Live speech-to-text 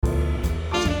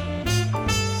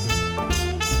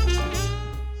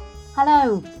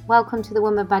Hello, welcome to the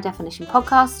Woman by Definition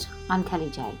podcast. I'm Kelly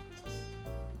J.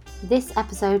 This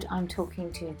episode I'm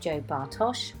talking to Jo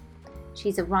Bartosz.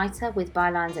 She's a writer with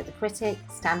bylines at The Critic,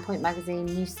 Standpoint Magazine,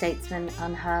 New Statesman,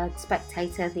 Unheard,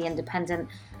 Spectator, The Independent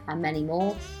and many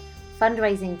more.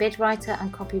 Fundraising bid writer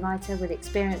and copywriter with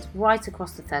experience right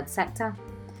across the third sector.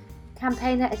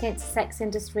 Campaigner against the sex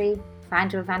industry,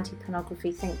 founder of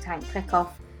anti-pornography think tank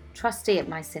Clickoff, trustee at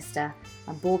My Sister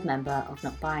and board member of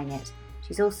Not Buying It.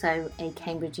 She's also a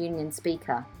Cambridge Union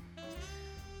speaker.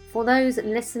 For those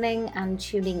listening and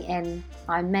tuning in,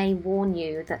 I may warn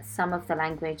you that some of the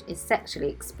language is sexually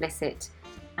explicit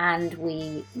and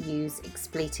we use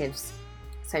expletives,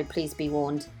 so please be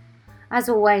warned. As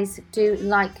always, do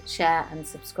like, share and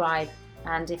subscribe,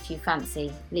 and if you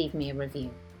fancy, leave me a review.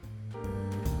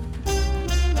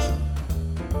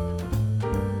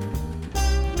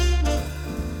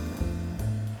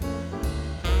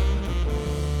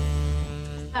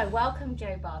 So welcome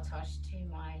Jo Bartosz to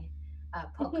my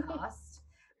podcast.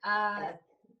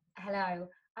 Hello.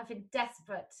 I've been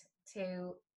desperate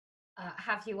to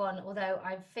have you on, although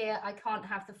I fear I can't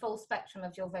have the full spectrum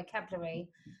of your vocabulary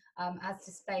as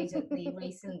displayed at the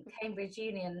recent Cambridge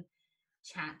Union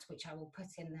chat, which I will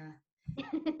put in there.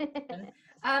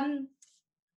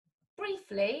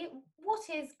 Briefly, what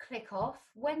is Clickoff?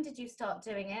 When did you start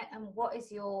doing it, and what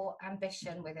is your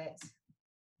ambition with it?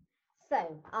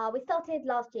 So we started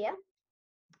last year,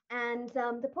 and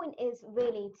the point is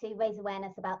really to raise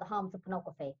awareness about the harms of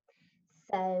pornography.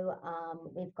 So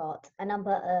we've got a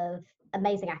number of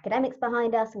amazing academics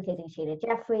behind us, including Sheila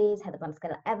Jeffries, Heather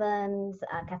Brunskell-Evans,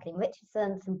 Kathleen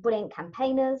Richardson, some brilliant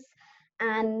campaigners.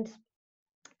 And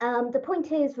the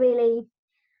point is really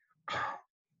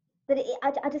that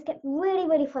I just get really,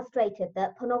 really frustrated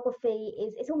that pornography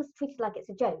is almost treated like it's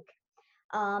a joke.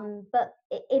 But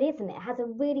it isn't. It has a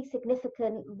really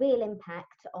significant, real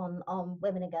impact on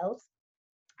women and girls,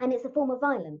 and it's a form of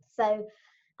violence. So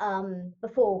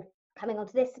before coming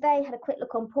onto this today, had a quick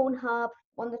look on Pornhub.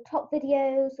 One of the top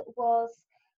videos was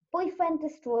boyfriend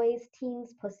destroys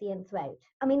teen's pussy and throat.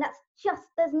 I mean,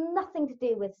 there's nothing to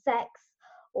do with sex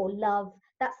or love.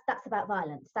 That's about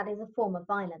violence. That is a form of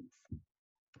violence.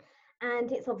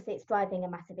 And it's driving a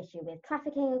massive issue with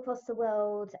trafficking across the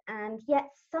world, and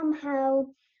yet somehow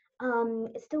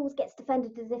it still gets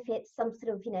defended as if it's some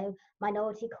sort of,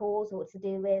 minority cause or to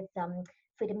do with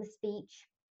freedom of speech.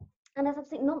 And that's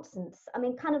absolute nonsense. I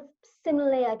mean, kind of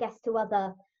similarly, I guess, to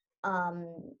other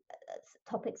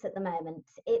topics at the moment,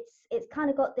 it's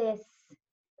kind of got this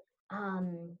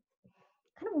kind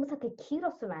of almost like a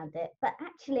kudos around it. But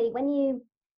actually, when you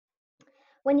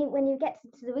get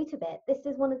to the root of it, this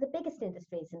is one of the biggest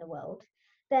industries in the world.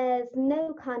 There's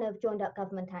no kind of joined up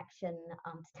government action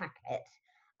to tackle it.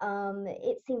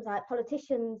 It seems like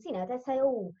politicians, they say,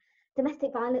 oh,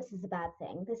 domestic violence is a bad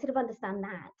thing. They sort of understand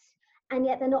that. And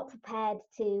yet they're not prepared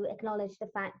to acknowledge the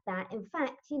fact that, in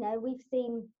fact, we've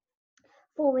seen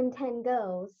 4 in 10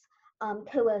 girls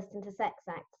coerced into sex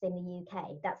acts in the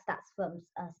UK. That's from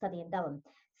a study in Durham.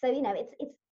 So,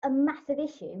 it's a massive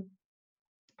issue.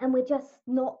 And we're just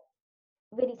not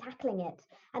really tackling it.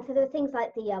 And so there are things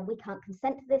like the We Can't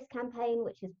Consent to This campaign,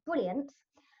 which is brilliant.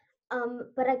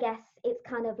 But I guess it's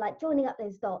kind of like joining up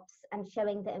those dots and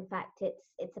showing that, in fact,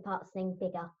 it's a part of something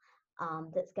bigger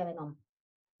that's going on.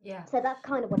 Yeah. So that's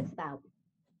kind of what it's about.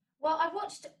 Well,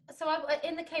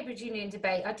 in the Cambridge Union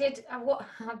debate, I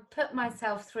put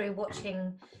myself through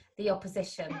watching the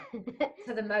opposition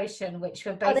to the motion, which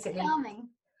were basically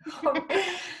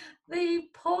the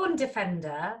porn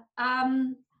defender.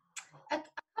 A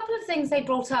couple of things they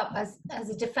brought up as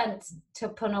a defense to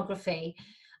pornography.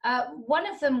 One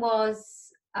of them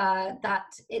was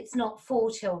that it's not for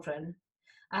children,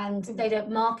 and they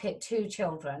don't market to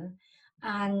children,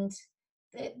 and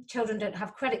children don't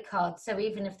have credit cards, so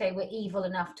even if they were evil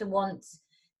enough to want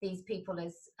these people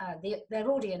as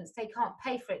their audience, they can't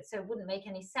pay for it, so it wouldn't make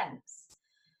any sense.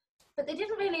 But they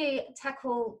didn't really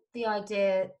tackle the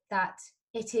idea that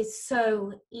it is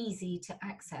so easy to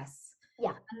access.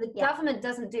 Yeah. And the government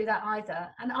doesn't do that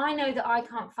either. And I know that I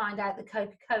can't find out the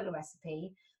Coca-Cola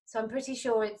recipe, so I'm pretty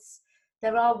sure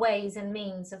there are ways and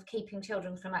means of keeping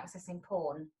children from accessing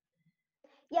porn.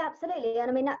 Yeah, absolutely. And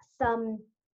I mean, that's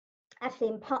actually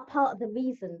in part of the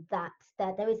reason that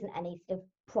there isn't any sort of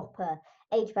proper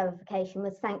age verification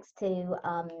was thanks to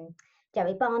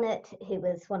Jerry Barnett, who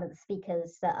was one of the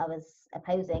speakers that I was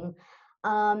opposing.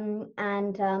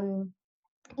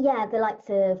 The likes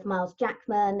of Miles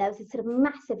Jackman. There was a sort of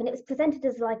massive, and it was presented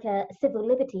as like a civil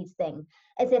liberties thing,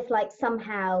 as if like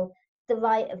somehow the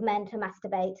right of men to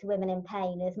masturbate to women in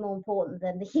pain is more important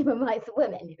than the human rights of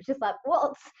women. It's just like,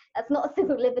 what? That's not a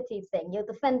civil liberties thing. You're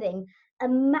defending a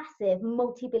massive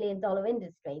multi-billion-dollar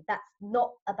industry. That's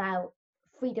not about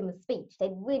freedom of speech. They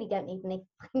really don't need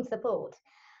any support.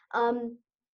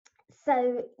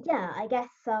 So yeah, I guess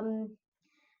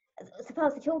so far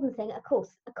as the children thing, of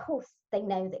course they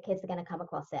know that kids are going to come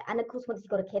across it, and of course once you've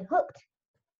got a kid hooked,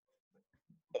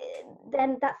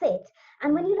 then that's it.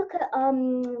 And when you look at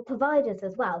providers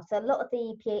as well, so a lot of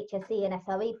the PHSE and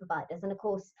SRE providers, and of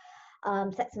course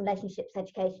sex and relationships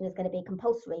education is going to be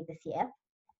compulsory this year,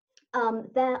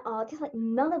 there are just like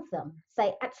none of them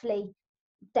say actually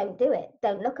don't do it,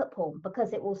 don't look at porn,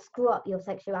 because it will screw up your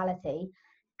sexuality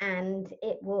and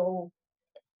it will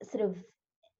sort of,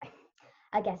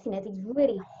 I guess, you know, these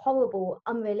really horrible,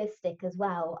 unrealistic as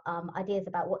well ideas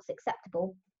about what's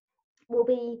acceptable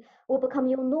will become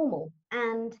your normal.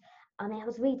 And I mean, I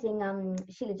was reading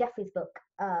Sheila Jeffrey's book,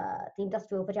 The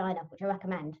Industrial Vagina, which I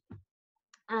recommend,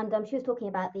 and she was talking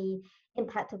about the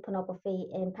impact of pornography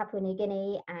in Papua New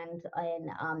Guinea and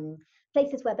in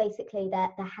places where basically there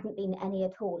hadn't been any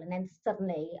at all, and then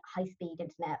suddenly high-speed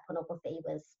internet pornography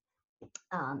was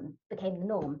became the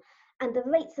norm. And the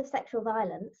rates of sexual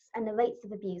violence and the rates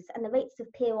of abuse and the rates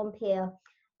of peer-on-peer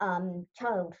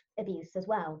child abuse as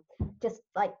well just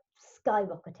like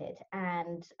skyrocketed.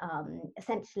 And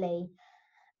essentially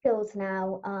girls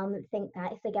now think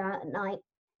that if they go out at night,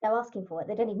 they're asking for it.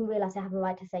 They don't even realize they have a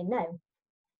right to say no.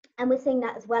 And we're seeing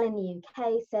that as well in the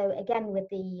UK. So again, with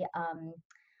the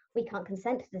we can't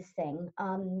consent to this thing.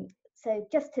 So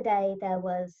just today there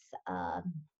was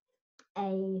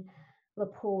a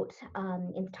report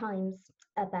in the Times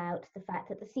about the fact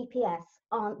that the CPS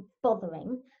aren't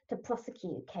bothering to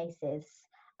prosecute cases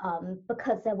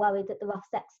because they're worried that the rough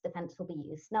sex defence will be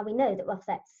used. Now we know that rough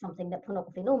sex is something that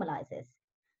pornography normalises.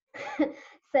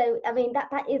 So I mean that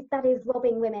is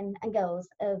robbing women and girls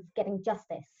of getting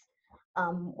justice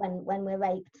when we're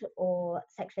raped or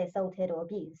sexually assaulted or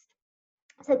abused.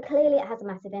 So clearly it has a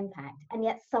massive impact, and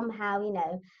yet somehow, you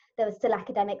know, there are still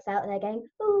academics out there going,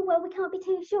 oh well, we can't be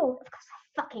too sure. Of course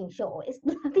we're fucking sure. It's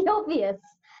bloody obvious.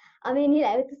 I mean, you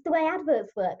know, it's the way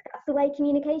adverts work. That's the way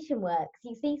communication works.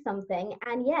 You see something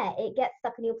and yeah, it gets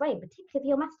stuck in your brain, particularly if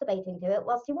you're masturbating to it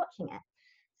whilst you're watching it.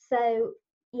 So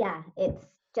yeah, it's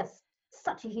just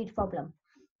such a huge problem.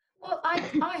 Well, I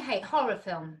hate horror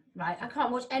film, right? I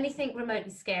can't watch anything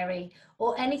remotely scary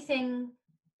or anything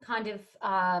kind of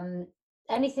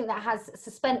anything that has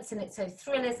suspense in it, so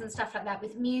thrillers and stuff like that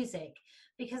with music,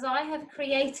 because I have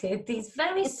created these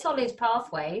very solid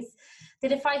pathways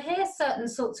that if I hear certain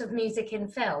sorts of music in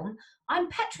film, I'm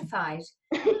petrified.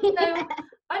 So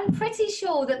I'm pretty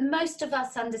sure that most of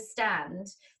us understand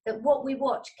that what we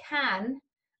watch can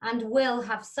and will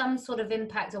have some sort of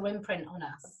impact or imprint on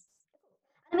us.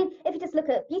 I mean, if you just look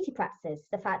at beauty practices,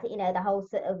 the fact that, you know, the whole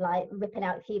sort of like ripping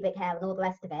out pubic hair and all the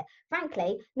rest of it,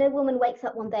 frankly, no woman wakes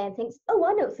up one day and thinks, oh,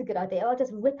 I know it's a good idea, I'll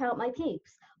just rip out my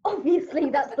pubes. Obviously,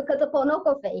 that's because of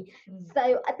pornography.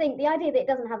 So I think the idea that it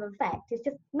doesn't have an effect is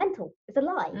just mental. It's a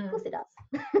lie. Of course it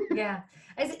does. Yeah.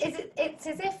 It's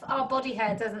as if our body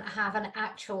hair doesn't have an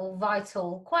actual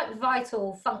quite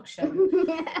vital function.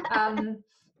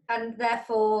 And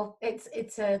therefore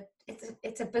it's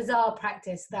a bizarre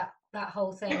practice, that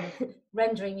whole thing of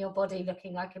rendering your body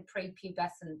looking like a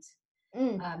prepubescent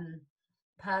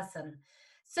person.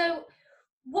 So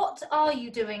what are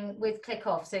you doing with Click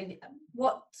Off? So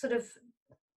what sort of,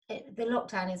 the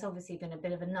lockdown has obviously been a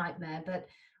bit of a nightmare, but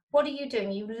what are you doing?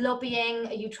 Are you lobbying?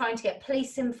 Are you trying to get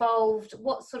police involved?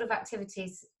 What sort of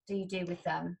activities do you do with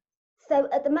them? So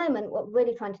at the moment, what we're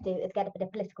really trying to do is get a bit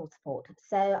of political support.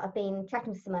 So I've been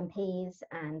chatting to some MPs,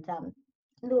 and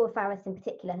Laura Farris in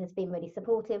particular has been really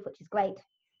supportive, which is great.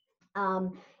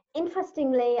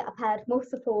 Interestingly, I've had more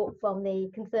support from the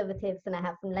Conservatives than I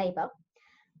have from Labour.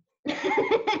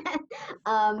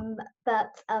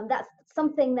 But that's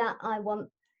something that I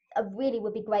really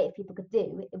would be great if people could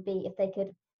do. It would be if they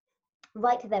could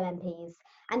write to their MPs,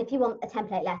 and if you want a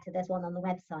template letter, there's one on the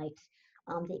website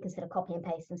that you can sort of copy and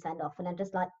paste and send off, and then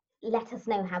just like let us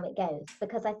know how it goes.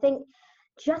 Because I think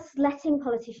just letting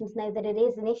politicians know that it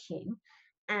is an issue,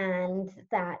 and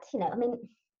that, you know, I mean,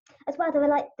 as well, there are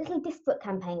like little disparate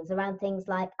campaigns around things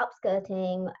like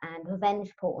upskirting and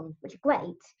revenge porn, which are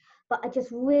great, but I just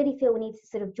really feel we need to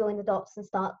sort of join the dots and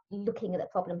start looking at the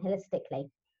problem holistically.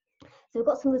 So we've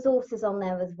got some resources on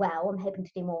there as well. I'm hoping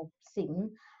to do more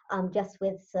soon, just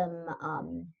with some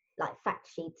like fact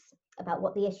sheets about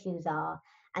what the issues are.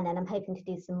 And then I'm hoping to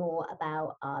do some more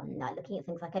about like looking at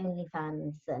things like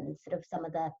OnlyFans and sort of some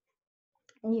of the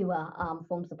newer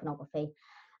forms of pornography.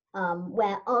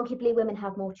 where arguably women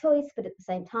have more choice, but at the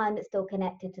same time, it's still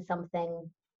connected to something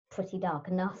pretty dark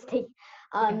and nasty.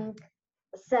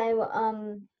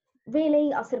 So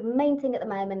really, our sort of main thing at the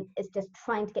moment is just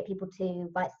trying to get people to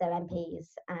write to their MPs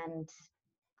and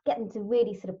get them to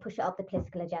really sort of push it up the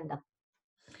political agenda.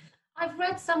 I've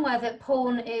read somewhere that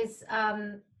porn is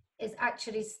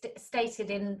actually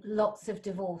stated in lots of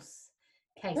divorce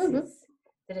cases,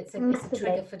 that it's a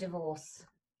trigger for divorce.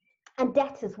 And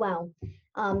debt as well.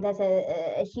 There's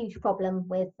a huge problem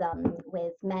with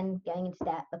men going into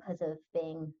debt because of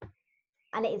being,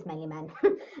 and it is mainly men,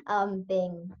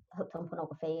 being hooked on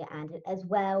pornography, and as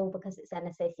well because it's then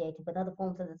associated with other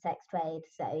forms of the sex trade.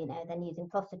 So, you know, then using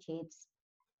prostitutes,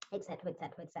 etc.,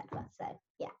 etc., etc. So,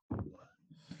 yeah.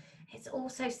 It's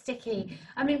also sticky.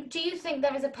 I mean, do you think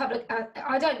there is a public?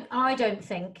 I don't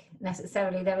think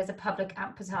necessarily there is a public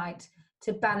appetite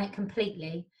to ban it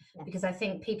completely, because I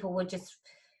think people would just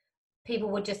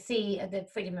see the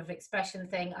freedom of expression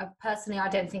thing. I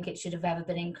don't think it should have ever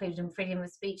been included in freedom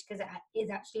of speech, because it is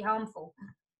actually harmful.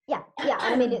 Yeah.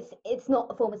 I mean, it's not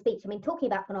a form of speech. I mean, talking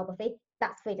about pornography,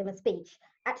 that's freedom of speech.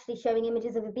 Actually showing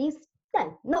images of abuse,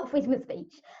 no, not freedom of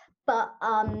speech. But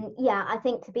yeah, I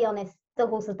think, to be honest, the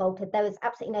horse has bolted. There was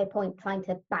absolutely no point trying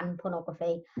to ban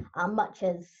pornography, much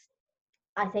as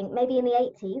I think maybe in the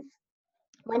 80s,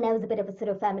 when there was a bit of a sort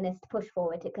of feminist push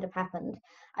for it, it could have happened.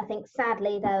 I think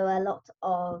sadly there were a lot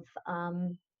of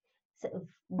sort of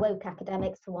woke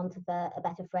academics, for want of a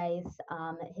better phrase,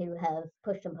 who have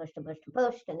pushed and pushed and pushed and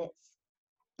pushed, and it's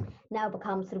now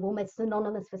become sort of almost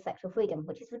synonymous with sexual freedom,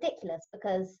 which is ridiculous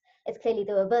because it's clearly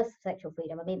the reverse of sexual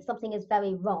freedom. I mean, something is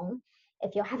very wrong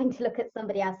if you're having to look at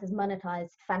somebody else's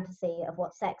monetized fantasy of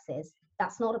what sex is.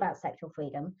 That's not about sexual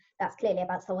freedom. That's clearly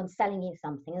about someone selling you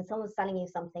something, and someone's selling you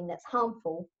something that's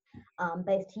harmful,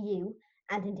 both to you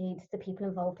and indeed the people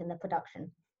involved in the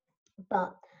production.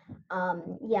 But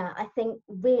yeah, I think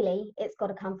really it's got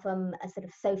to come from a sort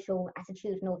of social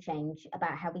attitudinal change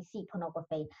about how we see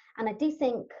pornography. And I do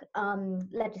think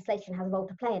legislation has a role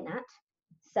to play in that.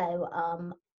 So,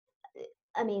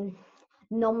 I mean,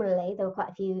 nominally, there were quite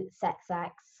a few sex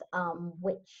acts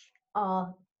which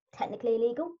are technically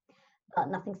illegal, but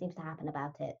nothing seems to happen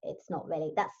about it. It's not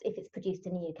really, that's if it's produced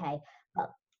in the UK. But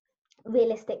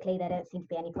realistically, there don't seem to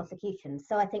be any prosecutions.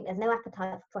 So I think there's no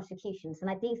appetite for prosecutions.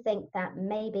 And I do think that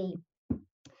maybe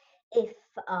if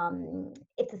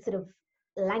the sort of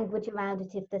language around it,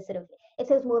 if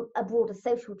there's more a broader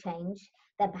social change,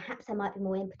 then perhaps there might be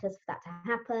more impetus for that to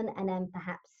happen. And then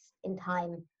perhaps in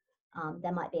time,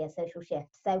 there might be a social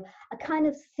shift. So I kind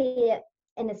of see it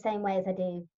in the same way as I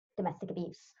do domestic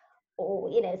abuse, or,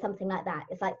 you know, something like that.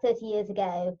 It's like 30 years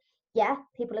ago, yeah,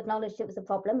 people acknowledged it was a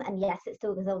problem, and yes, it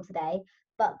still goes on today,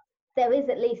 but there is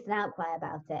at least an outcry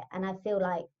about it. And I feel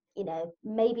like, you know,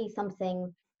 maybe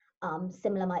something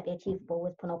similar might be achievable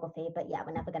with pornography, but yeah,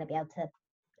 we're never going to be able to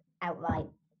outright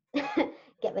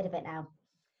get rid of it now.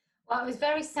 Well, I was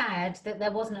very sad that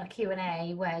there wasn't a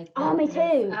Q&A where me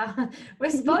too.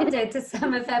 Responded to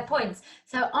some of their points.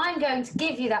 So I'm going to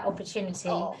give you that opportunity,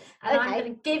 and I'm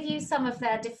going to give you some of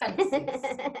their defences.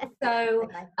 So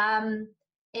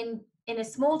in a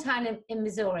small town in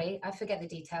Missouri, I forget the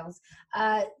details,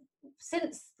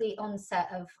 since the onset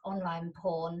of online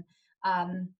porn,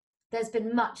 there's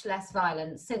been much less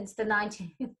violence since the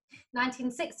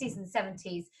 1960s and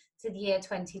 70s to the year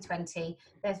 2020.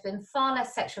 There's been far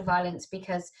less sexual violence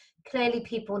because clearly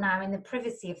people now in the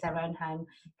privacy of their own home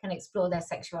can explore their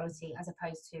sexuality, as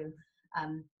opposed to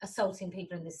assaulting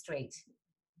people in the street.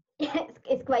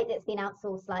 It's great that it's been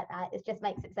outsourced like that. It just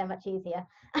makes it so much easier.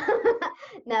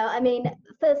 No, I mean,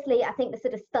 firstly, I think the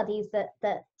sort of studies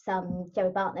that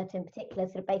Joey Bartnett in particular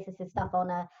sort of bases his stuff on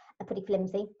are pretty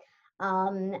flimsy.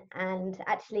 And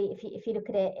actually, if you look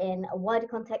at it in a wider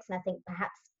context, and I think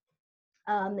perhaps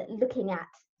looking at,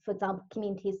 for example,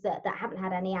 communities that haven't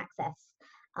had any access,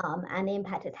 and the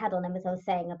impact it's had on them, as I was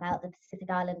saying about the Pacific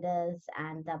Islanders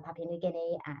and Papua New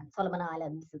Guinea and Solomon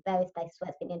Islands, various places where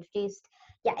it's been introduced,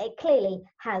 yeah, it clearly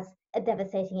has a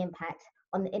devastating impact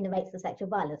in the rates of sexual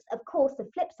violence. Of course, the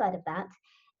flip side of that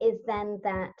is then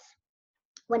that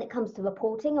when it comes to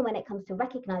reporting and when it comes to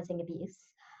recognizing abuse,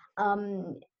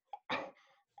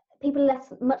 people are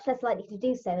much less likely to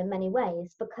do so in many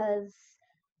ways, because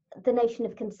the notion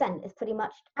of consent is pretty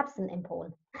much absent in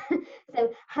porn.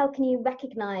 So how can you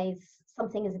recognize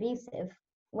something as abusive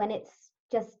when it's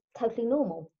just totally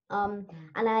normal? And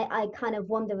I kind of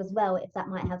wonder as well if that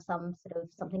might have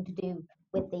something to do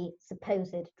with the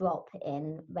supposed drop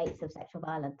in rates of sexual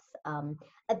violence.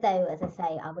 Although, as I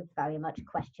say, I would very much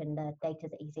question the data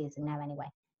that he's using there anyway.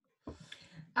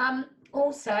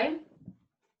 Also,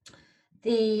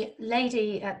 The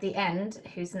lady at the end,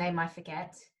 whose name I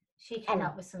forget, she came Ella.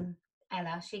 up with some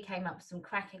Ella. She came up with some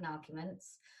cracking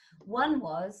arguments. One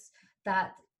was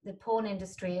that the porn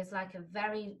industry is like a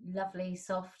very lovely,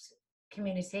 soft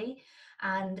community,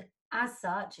 and as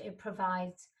such, it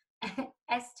provides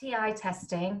STI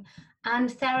testing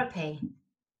and therapy.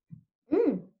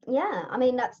 Yeah, I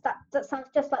mean that sounds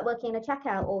just like working in a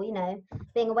checkout or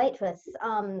being a waitress.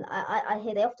 I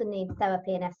hear they often need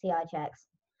therapy and STI checks.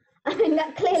 I mean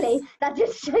that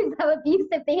just shows how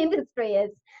abusive the industry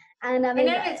is. And I I mean,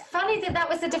 know it's funny that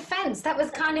was the defense. That was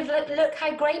kind of like, look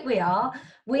how great we are.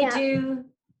 We do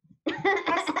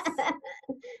tests.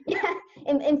 Yeah,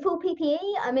 in full PPE.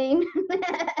 I mean,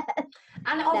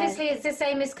 and obviously it's the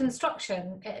same as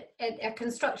construction. A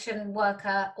construction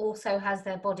worker also has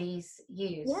their bodies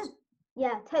used.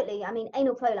 Yeah, totally. I mean,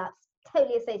 anal prolapse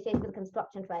totally associated with the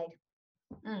construction trade.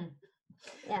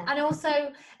 Yeah. And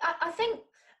also, I think,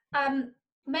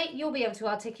 mate, you'll be able to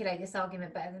articulate this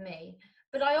argument better than me.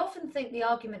 But I often think the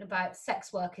argument about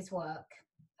sex work is work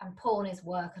and porn is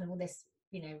work and all this,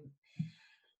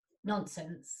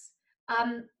 nonsense.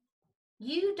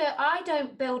 I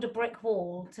don't build a brick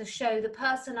wall to show the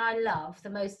person I love the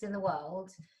most in the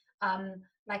world,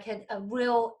 like a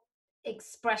real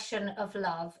expression of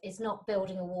love is not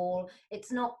building a wall.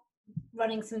 It's not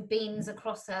running some beans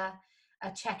across a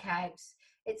checkout.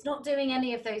 It's not doing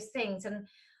any of those things. And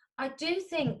I do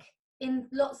think in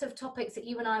lots of topics that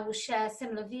you and I will share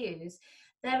similar views,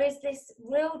 there is this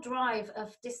real drive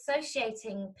of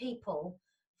dissociating people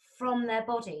from their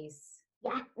bodies.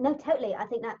 Yeah, no, totally. I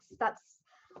think that's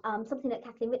something that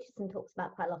Kathleen Richardson talks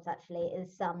about quite a lot. Actually,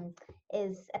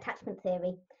 is attachment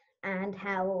theory, and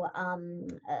how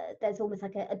there's almost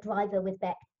like a driver with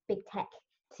big tech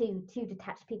to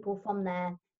detach people from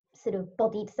their sort of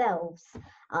bodied selves.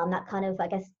 That kind of, I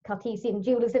guess, Cartesian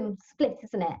dualism split,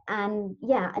 isn't it? And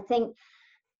yeah, I think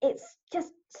it's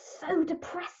just so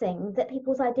depressing that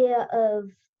people's idea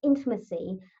of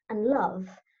intimacy and love,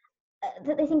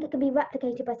 that they think it can be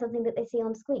replicated by something that they see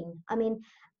on screen. I mean,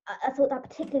 I thought that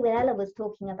particularly when Ella was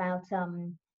talking about,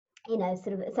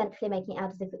 sort of essentially making it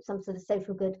out as if it's some sort of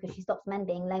social good because she stops men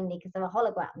being lonely because there are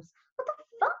holograms. What the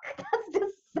fuck? That's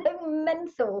just so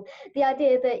mental. The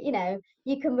idea that,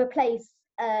 you can replace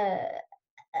a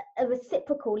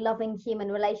reciprocal loving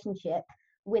human relationship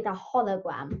with a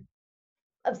hologram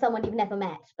of someone you've never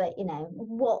met. But,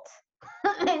 what?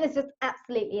 I mean, it's just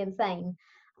absolutely insane.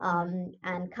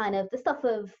 And kind of the stuff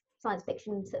of science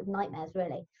fiction sort of nightmares,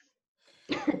 really.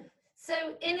 So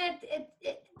in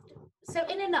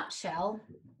a nutshell,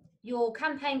 your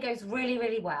campaign goes really,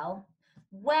 really well.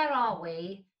 Where are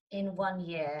we in 1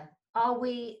 year? Are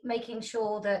we making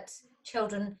sure that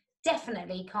children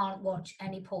definitely can't watch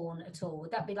any porn at all?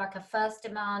 Would that be like a first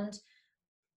demand?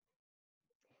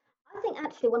 I think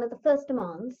actually one of the first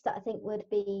demands that I think would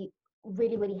be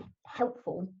really, really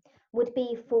helpful would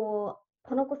be for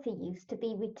pornography use to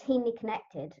be routinely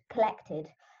collected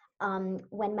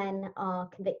when men are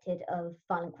convicted of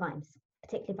violent crimes,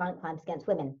 particularly violent crimes against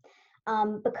women.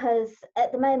 Because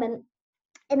at the moment,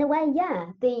 in a way, yeah,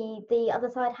 the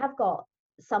other side have got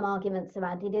some arguments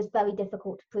around it is very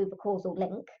difficult to prove a causal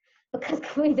link, because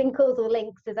proving causal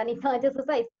links, as any scientist will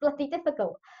say, is bloody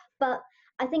difficult. But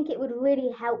I think it would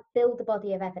really help build the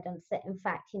body of evidence that, in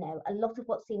fact, a lot of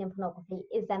what's seen in pornography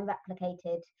is then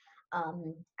replicated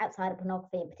outside of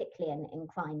pornography, and particularly in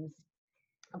crimes.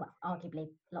 Well, arguably,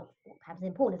 a lot of what happens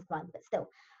in porn is crime, but still,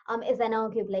 is then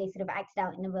arguably sort of acted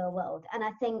out in the real world. And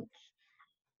I think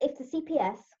if the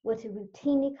CPS were to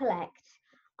routinely collect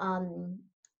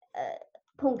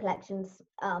porn collections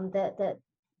that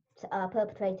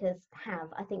perpetrators have,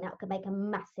 I think that could make a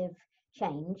massive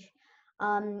change.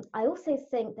 I also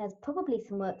think there's probably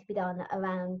some work to be done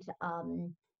around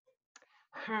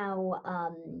how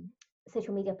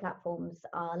social media platforms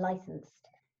are licensed,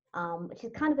 which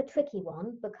is kind of a tricky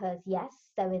one, because yes,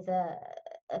 there is a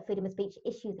freedom of speech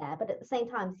issue there, but at the same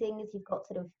time, seeing as you've got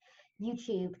sort of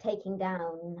YouTube taking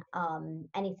down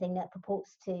anything that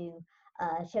purports to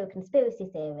show a conspiracy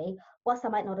theory, whilst I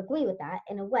might not agree with that,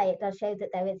 in a way it does show that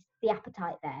there is the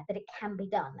appetite there, that it can be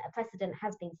done. A precedent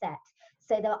has been set.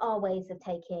 So there are ways of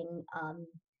taking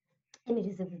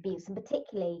images of abuse, and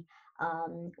particularly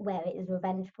where it is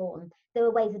revenge porn, there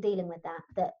are ways of dealing with that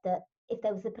if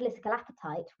there was a political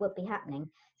appetite would be happening.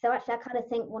 So actually I kind of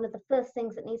think one of the first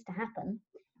things that needs to happen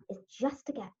is just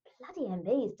to get bloody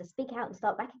MVs to speak out and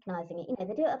start recognizing it.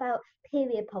 They do it about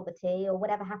period poverty or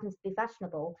whatever happens to be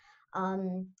fashionable.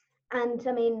 And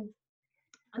I mean,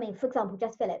 for example,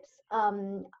 Jess Phillips,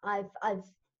 I've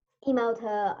emailed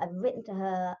her, I've written to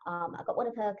her. I got one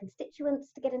of her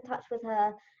constituents to get in touch with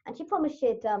her, and she promised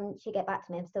she'd get back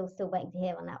to me. I'm still waiting to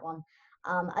hear on that one.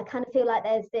 I kind of feel like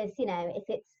there's this, if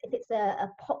it's a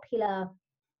popular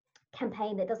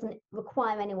campaign that doesn't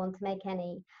require anyone to make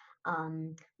any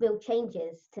real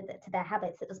changes to their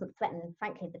habits, that doesn't threaten,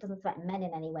 frankly, that doesn't threaten men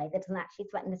in any way, that doesn't actually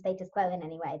threaten the status quo in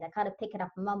any way, they kind of pick it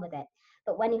up and run with it.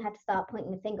 But when you had to start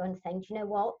pointing the finger and saying, do you know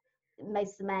what,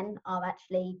 most of the men are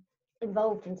actually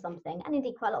involved in something, and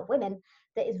indeed quite a lot of women,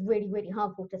 that is really, really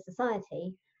harmful to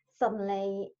society,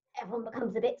 suddenly everyone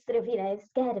becomes a bit sort of,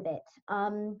 scared of it.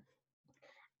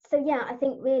 So yeah, I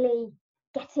think really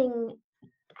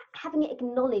having it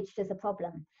acknowledged as a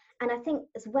problem. And I think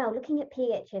as well, looking at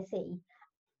PHSE,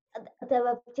 there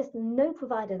are just no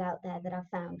providers out there that I've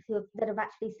found that have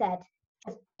actually said,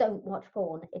 just don't watch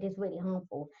porn, it is really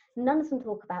harmful. None of them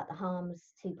talk about the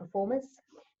harms to performers.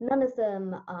 None of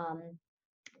them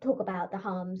talk about the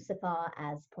harms so far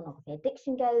as pornography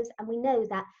addiction goes. And we know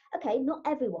that, okay, not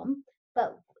everyone,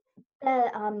 but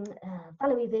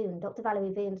Valerie Voon, Dr.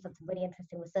 Valerie Voon's done some really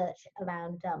interesting research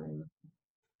around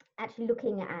actually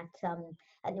looking at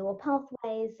neural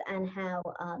pathways and how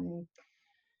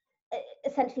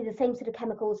essentially the same sort of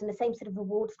chemicals and the same sort of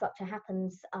reward structure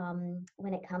happens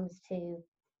when it comes to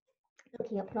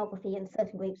looking at pornography in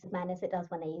certain groups of men as it does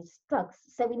when they use drugs.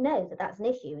 So we know that that's an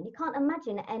issue, and you can't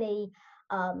imagine any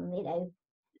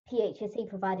PHSE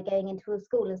provider going into a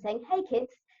school and saying, hey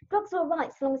kids, drugs are all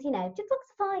right so long as drugs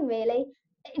are fine, really.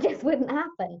 It just wouldn't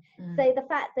happen. So the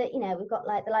fact that we've got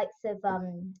like the likes of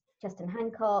Justin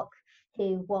Hancock,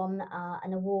 who won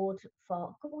an award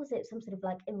for, what was it, some sort of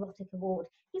like erotic award.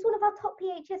 He's one of our top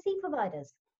PHSE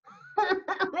providers.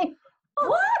 I mean,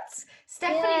 what?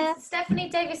 Stephanie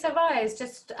Davis Arias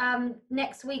just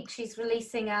next week she's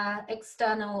releasing a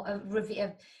external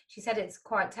review. She said it's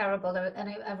quite terrible,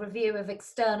 a review of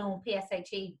external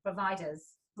PSHE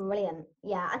providers. Brilliant.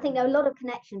 Yeah, I think there are a lot of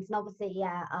connections, and obviously,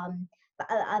 but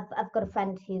I've got a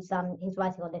friend who's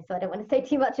writing on this, so I don't want to say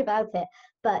too much about it.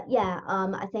 But yeah,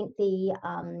 I think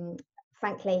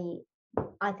frankly,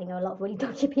 I think there are a lot of really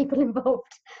dodgy people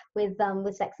involved with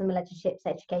sex and relationships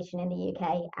education in the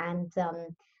UK, and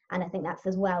I think that's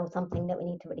as well something that we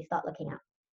need to really start looking at.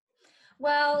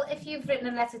 Well, if you've written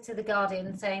a letter to The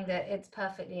Guardian saying that it's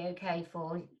perfectly okay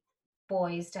for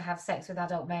boys to have sex with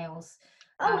adult males,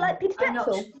 like Peter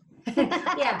Drexel.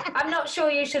 Yeah, I'm not sure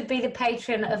you should be the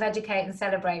patron of Educate and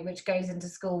Celebrate, which goes into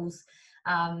schools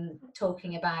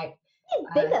talking about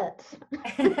bigot.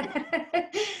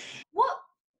 What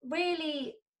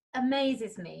really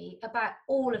amazes me about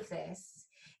all of this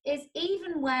is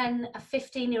even when a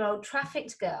 15-year-old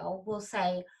trafficked girl will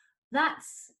say,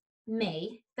 that's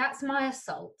me, that's my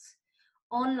assault,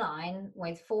 online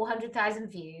with 400,000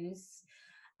 views,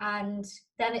 and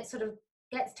then it sort of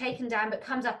gets taken down but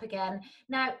comes up again.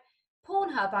 Now,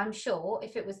 Pornhub, I'm sure,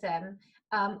 if it was them,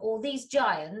 or these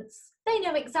giants, they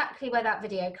know exactly where that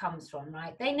video comes from,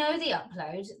 right? They know the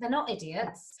upload. They're not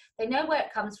idiots. They know where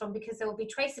it comes from because there will be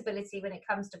traceability when it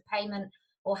comes to payment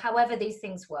or however these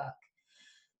things work.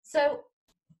 So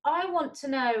I want to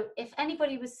know if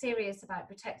anybody was serious about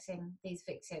protecting these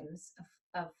victims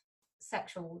of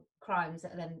sexual crimes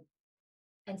and then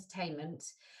entertainment.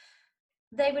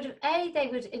 They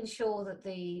would ensure that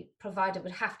the provider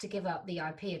would have to give up the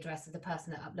IP address of the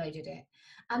person that uploaded it,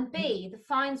 and B, the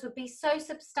fines would be so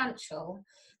substantial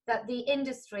that the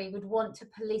industry would want to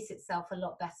police itself a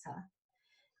lot better.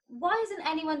 Why isn't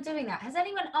anyone doing that? Has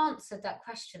anyone answered that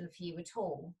question for you at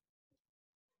all?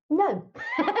 No.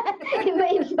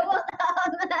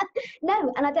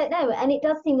 No, and I don't know. And it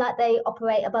does seem like they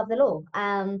operate above the law,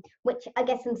 which I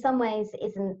guess in some ways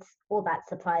isn't all that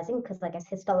surprising, because I guess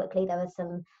historically there are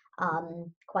some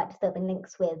quite disturbing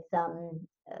links with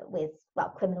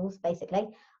criminals,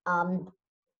 basically.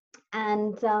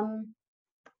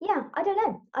 Yeah, I don't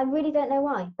know. I really don't know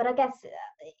why. But I guess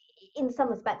in some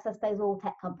respects, I suppose all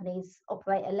tech companies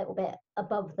operate a little bit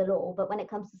above the law. But when it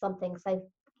comes to something so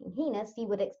heinous, you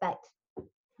would expect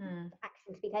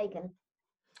action to be taken.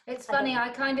 It's funny,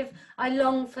 I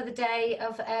long for the day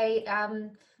of a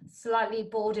slightly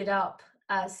boarded up,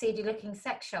 seedy looking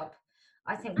sex shop.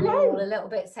 I think we're all a little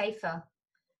bit safer.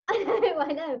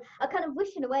 I know. I kind of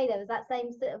wish in a way there was that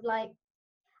same sort of like,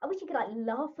 I wish you could like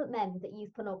laugh at men that use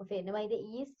pornography in the way that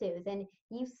you used to, as in,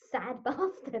 you sad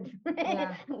bastard.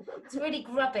 Yeah, it's really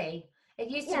grubby. It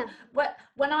used to.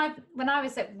 When I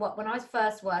was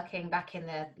first working back in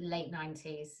the late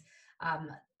 90s, a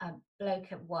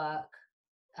bloke at work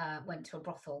went to a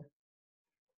brothel,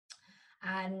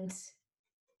 and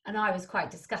and I was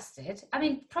quite disgusted. I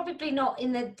mean, probably not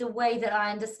in the way that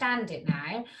I understand it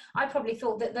now. I probably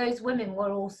thought that those women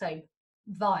were also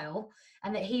vile,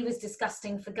 and that he was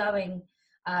disgusting for going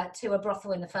to a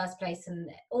brothel in the first place, and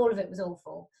all of it was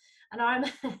awful. And I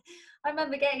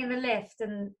remember getting in the lift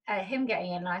and him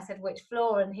getting in, and I said, which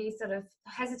floor? And he sort of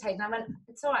hesitated. And I went,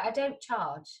 it's all right, I don't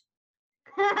charge.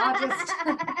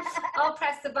 I'll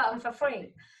press the button for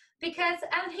free.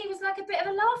 And he was like a bit of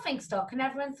a laughing stock, and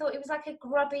everyone thought he was like a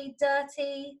grubby,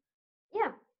 dirty,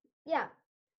 yeah.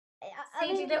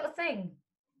 seedy little thing.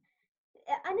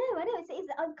 I know.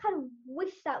 I kind of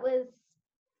wish that was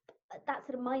that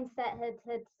sort of mindset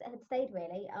had stayed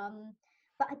really.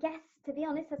 But I guess, to be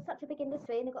honest, there's such a big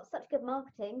industry and they've got such good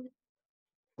marketing.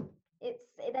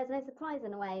 There's no surprise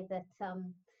in a way that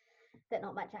that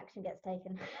not much action gets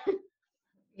taken.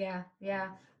 Yeah.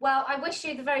 Well, I wish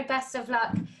you the very best of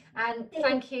luck, and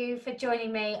thank you for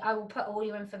joining me. I will put all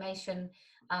your information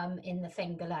in the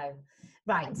thing below.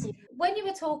 Right. When you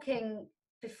were talking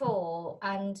before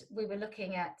and we were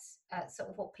looking at sort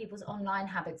of what people's online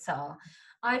habits are,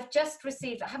 I've just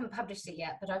received, I haven't published it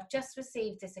yet, but I've just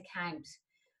received this account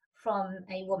from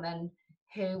a woman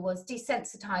who was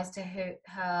desensitized to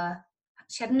her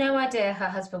she had no idea her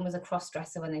husband was a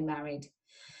cross-dresser when they married.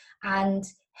 And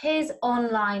his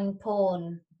online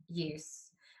porn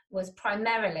use was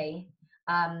primarily,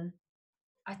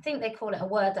 I think they call it a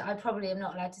word that I probably am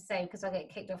not allowed to say because I get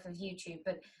kicked off of YouTube,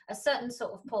 but a certain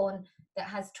sort of porn that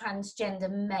has transgender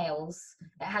males.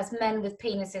 It has men with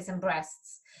penises and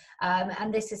breasts.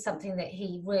 And this is something that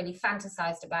he really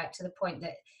fantasized about, to the point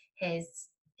that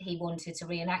he wanted to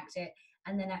reenact it.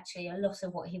 And then actually a lot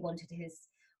of what he wanted his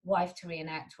wife to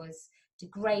reenact was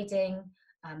degrading,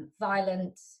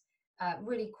 violent,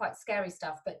 really quite scary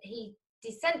stuff. But he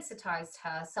desensitized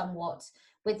her somewhat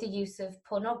with the use of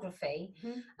pornography.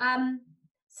 Mm-hmm.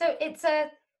 So it's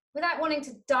without wanting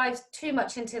to dive too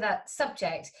much into that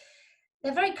subject,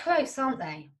 they're very close, aren't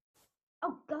they?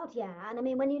 Oh God, yeah. And I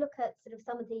mean, when you look at sort of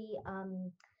some of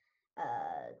the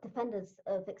defenders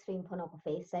of extreme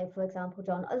pornography, so for example,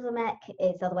 John Uzumek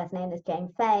is otherwise known as Jane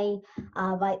Fay,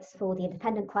 writes for The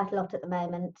Independent quite a lot at the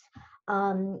moment,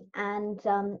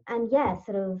 and yeah,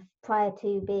 sort of prior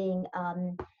to being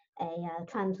a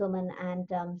trans woman and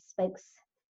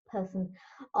spokesperson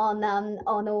on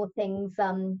all things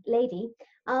lady,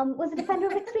 was a defender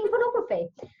of extreme pornography.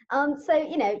 So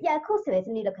you know, yeah, of course there is.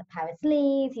 And you look at Paris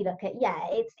Lees, you look at, yeah,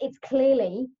 it's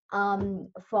clearly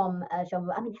from a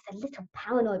genre. I mean, there's a little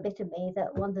paranoid bit of me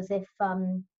that wonders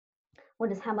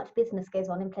how much business goes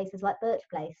on in places like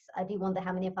Birchplace. I do wonder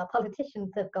how many of our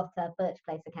politicians have got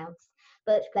Birchplace accounts.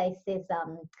 Birchplace is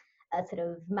a sort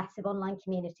of massive online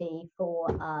community for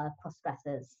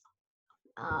cross-dressers.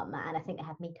 And I think they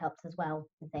have meetups as well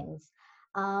and things.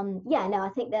 Yeah, no, I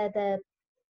think the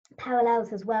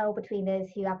parallels as well between those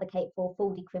who advocate for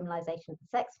full decriminalisation of the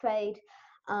sex trade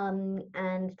and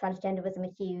transgenderism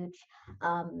are huge.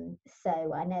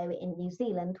 So I know in New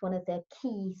Zealand, one of the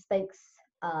key spokes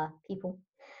people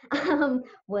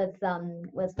was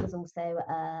also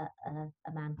a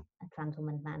man, a trans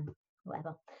woman, man,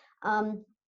 whatever.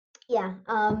 Yeah,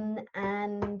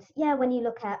 and yeah, when you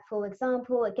look at, for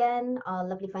example, again, our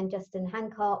lovely friend Justin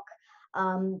Hancock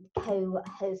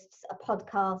co-hosts a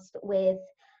podcast with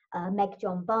Meg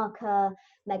John Barker.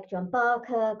 Meg John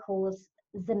Barker calls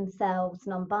themselves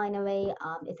non-binary,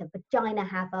 is a vagina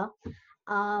haver,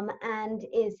 and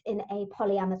is in a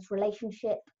polyamorous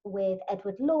relationship with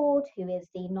Edward Lord, who is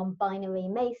the non-binary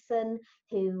Mason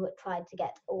who tried to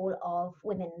get all of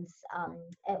women's,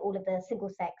 all of the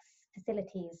single-sex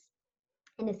facilities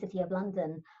in the City of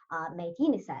London made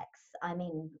unisex. I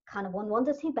mean, kind of one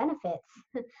wonders who benefits.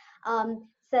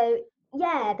 So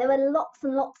yeah, there are lots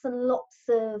and lots and lots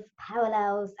of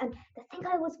parallels. And the thing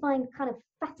I always find kind of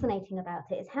fascinating about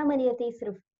it is how many of these sort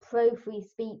of pro-free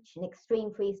speech and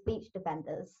extreme free speech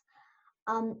defenders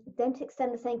don't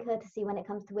extend the same courtesy when it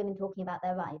comes to women talking about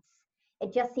their rights.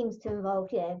 It just seems to involve,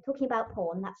 you know, talking about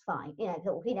porn, that's fine. You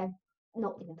know,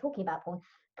 not even talking about porn.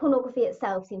 Pornography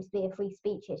itself seems to be a free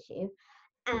speech issue.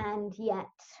 And yet,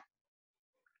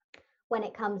 when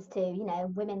it comes to, you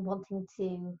know, women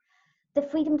wanting the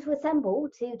freedom to assemble,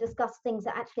 to discuss things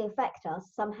that actually affect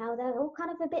us, somehow they're all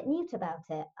kind of a bit mute about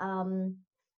it. And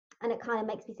it kind of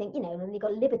makes me think, you know, you've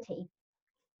got Liberty.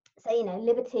 So, you know,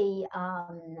 Liberty,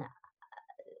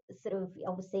 sort of,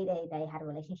 obviously they had a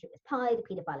relationship with Pi, the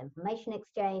paedophile information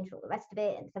exchange, all the rest of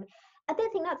it. And so I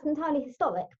don't think that's entirely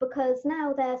historic, because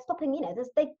now they're stopping, you know,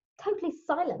 they're totally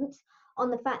silent on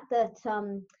the fact that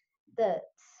that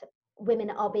women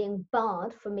are being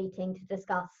barred from meeting to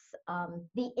discuss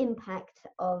the impact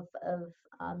of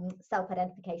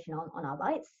self-identification on our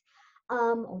rights,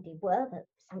 or indeed were, but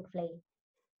thankfully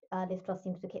Liz Truss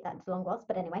seems to kick that into the long grass.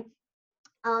 But anyway,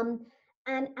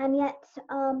 and yet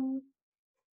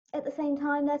at the same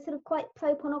time they're sort of quite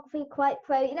pro pornography, quite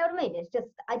pro, you know what I mean? It's just,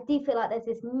 I do feel like there's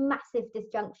this massive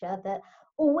disjuncture that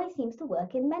always seems to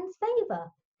work in men's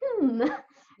favour.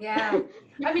 Yeah,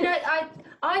 I mean,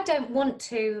 I don't want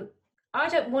to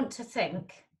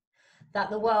think that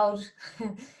the world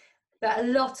that a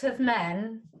lot of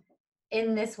men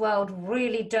in this world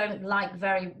really don't like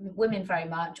women very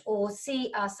much, or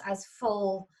see us as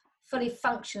fully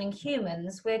functioning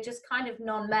humans. We're just kind of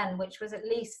non-men, which was at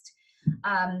least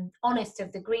honest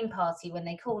of the Green Party when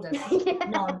they called us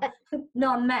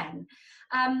non-men.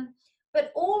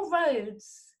 But all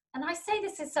roads, and I say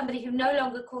this as somebody who no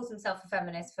longer calls himself a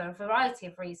feminist for a variety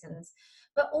of reasons,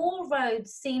 but all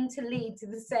roads seem to lead to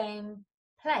the same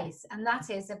place, and that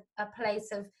is a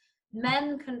place of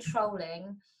men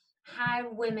controlling how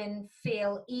women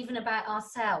feel, even about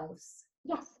ourselves.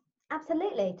 Yes,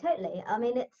 absolutely, totally. I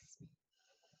mean,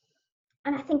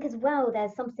 and I think as well,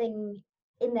 there's something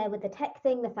in there with the tech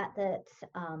thing, the fact that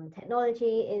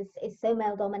technology is so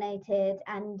male dominated,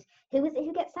 and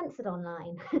who gets censored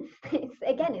online?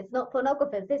 It's not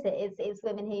pornographers, is it? It's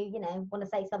women who, you know, want to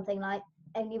say something like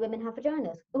only women have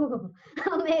vaginas.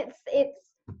 It's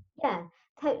yeah,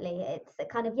 totally. It's a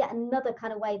kind of yet another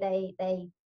kind of way they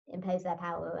impose their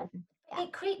power. And yeah.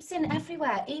 It creeps in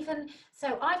everywhere. Even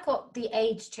so, I've got the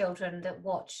age children that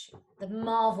watch the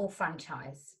Marvel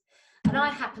franchise, and I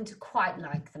happen to quite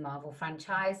like the Marvel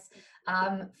franchise.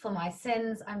 For my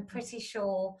sins, I'm pretty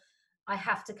sure I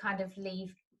have to kind of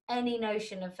leave any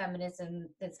notion of feminism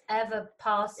that's ever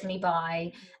passed me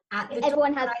by at the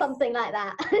Everyone has something like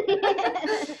that.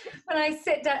 When I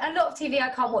sit down, a lot of TV I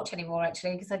can't watch anymore,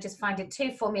 actually, because I just find it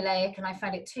too formulaic and I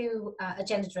find it too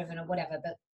agenda driven or whatever,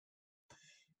 but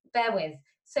bear with.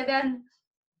 So then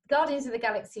Guardians of the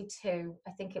Galaxy 2,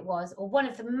 I think it was, or one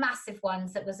of the massive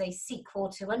ones that was a sequel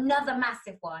to another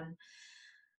massive one.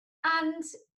 And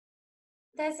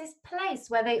there's this place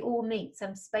where they all meet,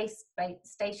 some space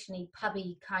stationy,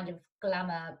 pubby kind of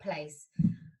glamour place.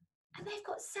 And they've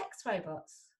got sex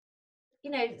robots.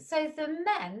 You know, so the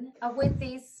men are with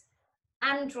these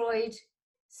android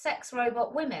sex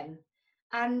robot women.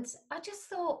 And I just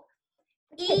thought,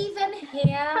 even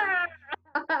here...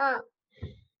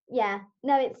 Yeah,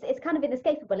 no, it's kind of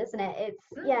inescapable, isn't it?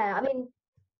 Yeah, I mean,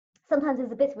 sometimes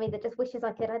there's a bit of me that just wishes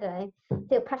I could, I don't know,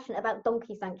 feel passionate about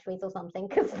donkey sanctuaries or something,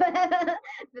 because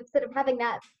sort of having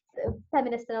that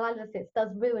feminist analysis does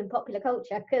ruin popular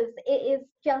culture, because it is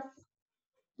just,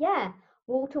 yeah,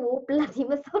 wall-to-wall bloody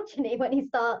misogyny when you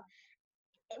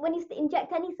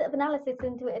inject any sort of analysis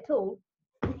into it at all.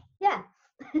 Yeah.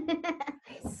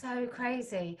 It's so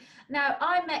crazy. Now,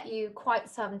 I met you quite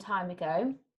some time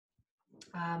ago.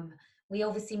 We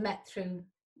obviously met through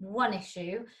one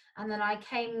issue, and then I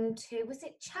came to, was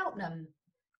it Cheltenham?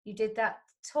 You did that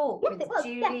talk with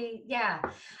Julie. Yeah.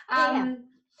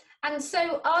 And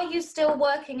so are you still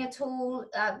working at all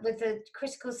with the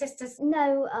Critical Sisters?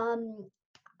 No,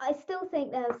 I still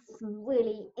think there's some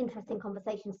really interesting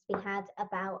conversations to be had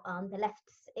about the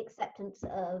left's acceptance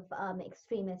of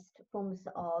extremist forms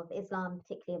of Islam,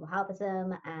 particularly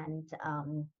Wahhabism, and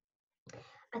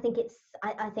I think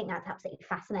that's absolutely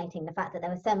fascinating, the fact that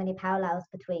there were so many parallels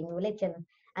between religion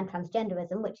and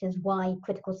transgenderism, which is why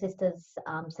Critical Sisters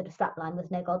sort of strapline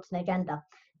was no gods, no gender,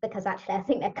 because actually I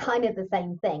think they're kind of the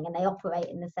same thing and they operate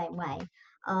in the same way,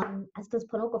 as does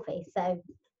pornography. So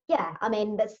yeah, I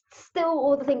mean, there's still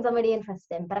all the things I'm really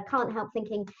interested in, but I can't help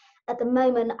thinking at the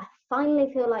moment, I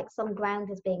finally feel like some ground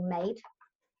is being made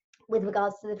with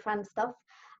regards to the trans stuff.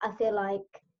 I feel like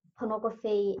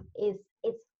pornography is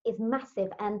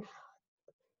massive, and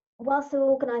whilst there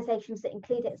are organisations that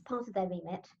include it as part of their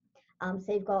remit,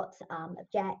 so you've got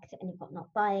Object, and you've got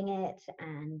Not Buying It,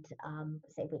 and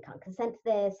say We Can't Consent to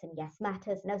This, and Yes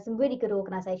Matters, and there's some really good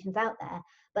organisations out there,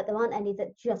 but there aren't any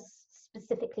that just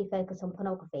specifically focus on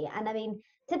pornography. And I mean,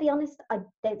 to be honest, I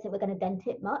don't think we're going to dent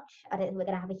it much. I don't think we're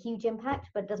going to have a huge impact,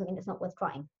 but it doesn't mean it's not worth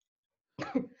trying.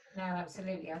 No,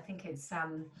 absolutely. I think it's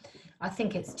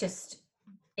just,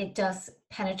 it does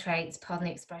penetrate, pardon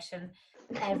the expression,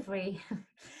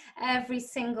 every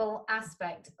single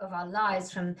aspect of our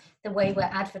lives, from the way we're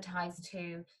advertised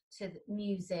to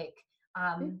music.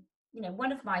 You know,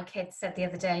 one of my kids said the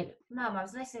other day, Mum, I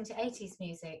was listening to 80s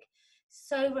music,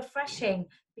 so refreshing,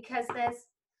 because there's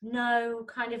no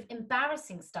kind of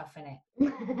embarrassing stuff in it.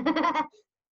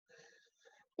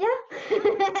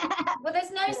 Well,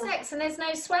 there's no sex and there's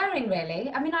no swearing, really.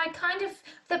 I mean,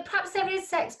 perhaps there is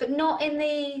sex, but not in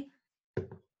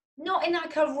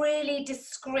like a really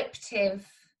descriptive.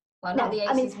 Well, not the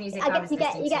 80s music. I guess you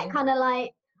get kind of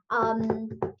like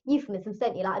euphemisms,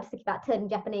 don't you? Like, I'm just thinking about turning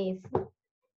Japanese.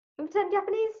 Remember turning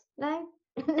Japanese? No.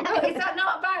 No. Oh, is that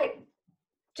not about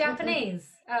Japanese?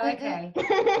 Oh, okay. What's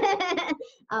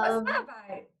that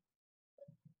about?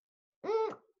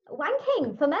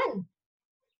 Wanking for men.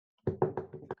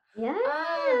 Yeah.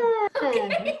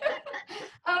 Okay.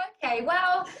 Okay.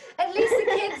 Well, at least the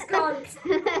kids can't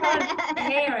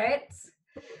hear it.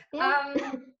 Yeah.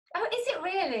 Oh, is it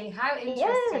really? How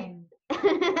interesting.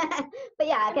 Yeah. But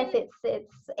yeah, I guess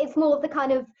it's more of the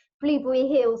kind of Blueberry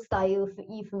Hill style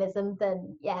euphemism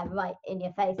than right in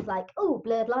your face, like, oh,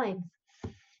 blurred lines.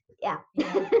 Yeah.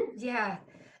 Yeah.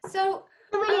 So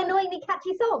a really annoyingly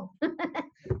catchy song.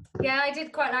 Yeah, I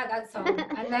did quite like that song.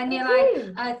 And then you're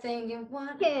like, I think, what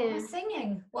am I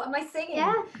singing? What am I singing?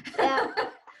 Yeah.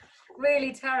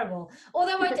 Really terrible.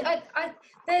 Although I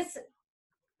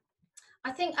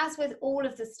think, as with all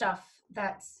of the stuff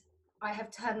that I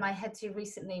have turned my head to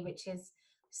recently, which is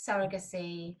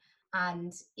surrogacy,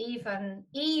 and even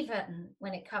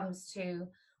when it comes to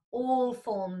all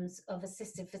forms of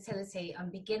assisted fertility, I'm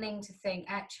beginning to think,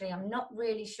 actually, I'm not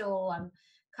really sure I'm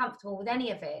comfortable with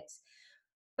any of it.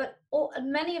 But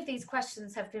many of these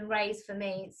questions have been raised for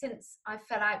me since I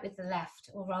fell out with the left,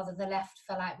 or rather the left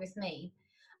fell out with me.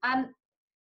 How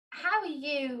are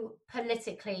you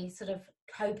politically sort of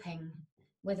coping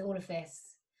with all of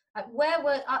this? Have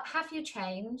you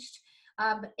changed?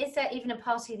 Is there even a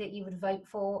party that you would vote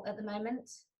for at the moment?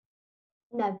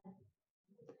 No.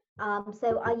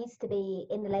 So I used to be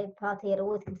in the Labour Party. I'd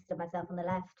always considered myself on the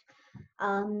left.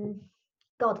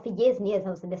 God, for years and years, I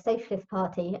was in the Socialist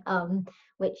Party,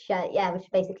 which is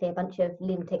basically a bunch of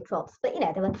lunatic trots. But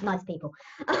they were nice people.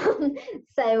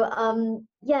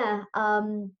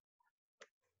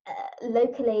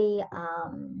 Locally,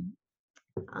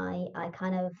 I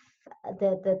kind of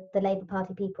the Labour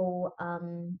Party people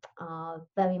are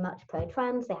very much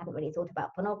pro-trans. They haven't really thought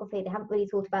about pornography. They haven't really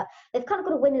thought about. They've kind of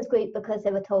got a women's group because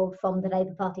they were told from the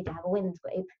Labour Party to have a women's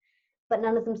group. But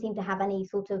none of them seem to have any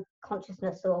sort of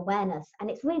consciousness or awareness. And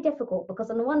it's really difficult because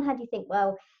on the one hand, you think,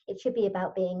 well, it should be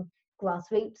about being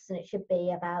grassroots and it should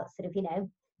be about sort of,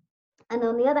 and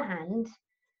on the other hand,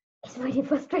 it's really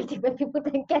frustrating when people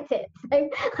don't get it. So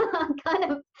I'm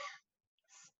kind of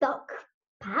stuck,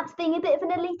 perhaps being a bit of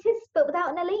an elitist, but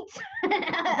without an elite.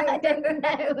 I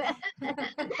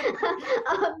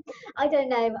don't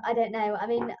know. I don't know. I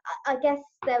mean, I guess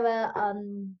there are...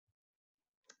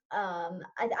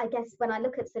 I guess when I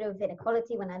look at sort of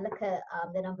inequality, when I look at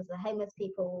the numbers of homeless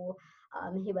people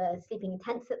who are sleeping in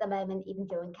tents at the moment, even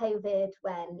during COVID,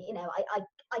 when,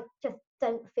 I just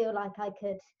don't feel like I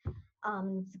could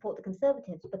support the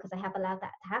Conservatives because I have allowed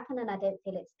that to happen, and I don't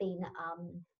feel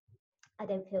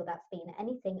that's been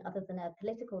anything other than a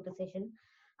political decision.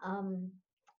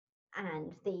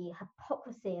 And the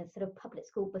hypocrisy and sort of public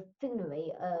school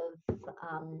buffoonery of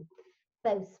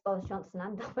both Boris Johnson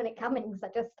and Dominic Cummings,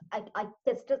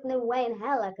 there's just no way in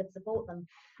hell I could support them.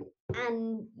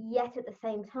 And yet at the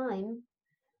same time,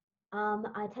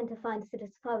 I tend to find sort of,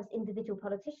 as far as individual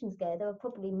politicians go, there are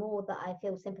probably more that I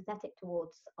feel sympathetic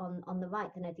towards on the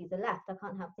right than I do the left. I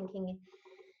can't help thinking,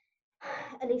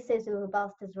 at least those who are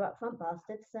bastards are upfront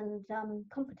bastards and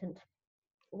competent.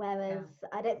 Whereas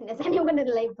I don't think there's anyone in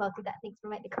the Labour Party that thinks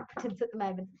remotely competent at the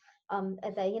moment.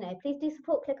 Although, please do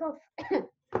support Click Off.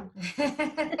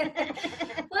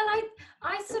 Well,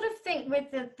 I sort of think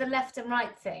with the left and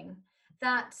right thing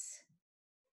that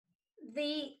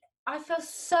I feel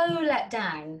so let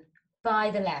down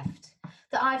by the left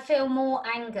that I feel more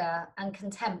anger and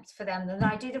contempt for them than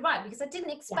I do the right, because I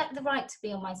didn't expect the right to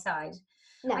be on my side.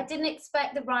 No. I didn't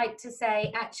expect the right to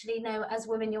say, actually, no, as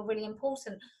women, you're really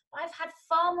important. I've had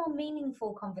far more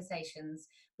meaningful conversations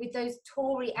with those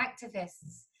Tory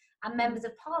activists and members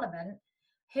of Parliament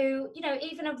who,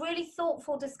 even a really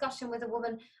thoughtful discussion with a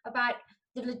woman about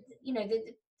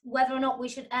whether or not we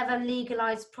should ever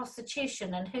legalise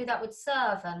prostitution and who that would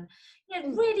serve, and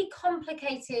really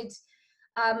complicated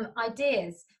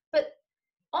ideas. But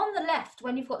on the left,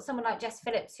 when you've got someone like Jess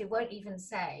Phillips who won't even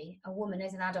say a woman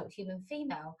is an adult human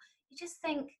female, you just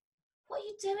think, what are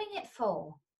you doing it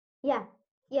for? Yeah.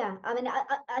 I mean,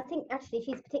 I think actually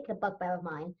she's a particular bugbear of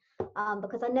mine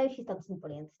because I know she's done some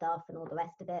brilliant stuff and all the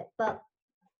rest of it,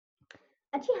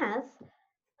 and she has.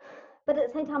 But at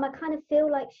the same time, I kind of feel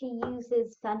like she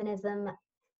uses feminism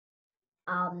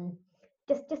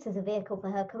just as a vehicle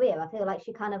for her career. I feel like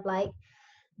she kind of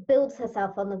builds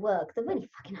herself on the work, the really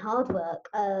fucking hard work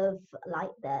of like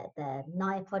the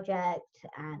Naya project,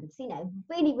 and you know,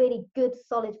 really, really good,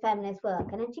 solid feminist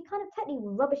work. And then she kind of totally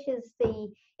rubbishes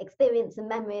the experience and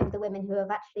memory of the women who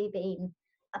have actually been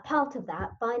a part of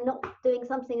that by not doing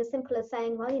something as simple as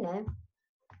saying, well, you know,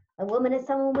 a woman is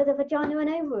someone with a vagina and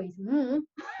ovaries.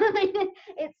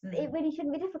 It really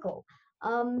shouldn't be difficult.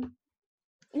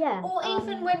 Yeah. Or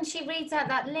even when she reads out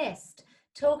that list,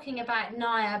 talking about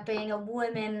Naya being a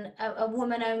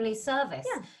woman-only service.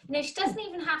 Yeah. You know, she doesn't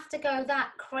even have to go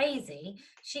that crazy.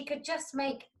 She could just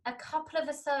make a couple of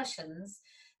assertions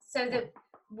so that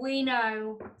we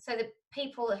know, so that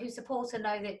people who support her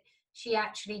know that she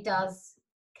actually does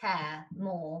care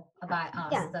more about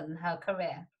us than her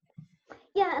career.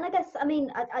 Yeah, and I guess, I mean,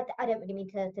 I don't really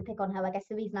mean to pick on her. I guess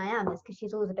the reason I am is because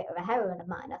she's always a bit of a heroine of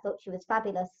mine. I thought she was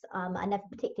fabulous. I never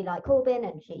particularly liked Corbyn,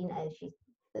 and she, you know, she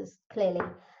was clearly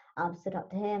stood up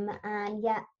to him. And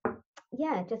yet,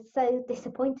 yeah, just so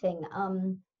disappointing.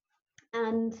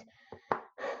 And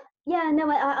yeah,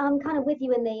 no, I'm kind of with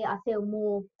you in the, I feel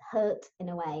more hurt in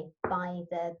a way by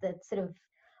the sort of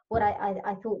what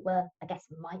I thought were, I guess,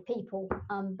 my people,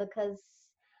 because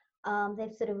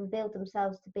they've sort of revealed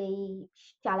themselves to be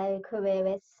shallow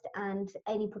careerists and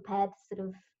only prepared to sort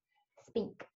of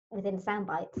speak within sound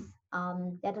bites.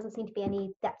 There doesn't seem to be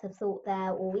any depth of thought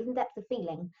there, or even depth of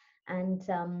feeling, and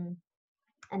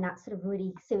that sort of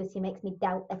really seriously makes me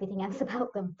doubt everything else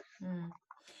about them.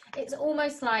 It's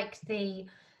almost like the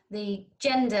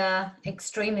gender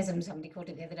extremism, somebody called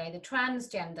it the other day, the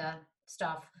transgender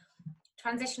stuff,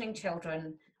 transitioning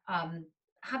children,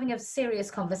 having a serious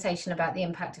conversation about the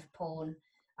impact of porn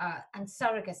and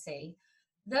surrogacy.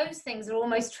 Those things are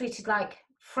almost treated like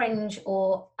fringe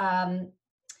or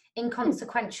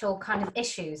inconsequential kind of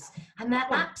issues, and they're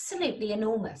absolutely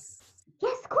enormous.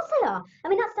 Yes, of course they are. I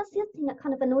mean, that's the other thing that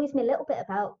kind of annoys me a little bit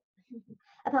about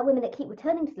women that keep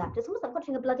returning to that. It's almost like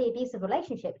watching a bloody abusive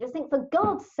relationship. Just think, for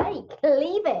God's sake,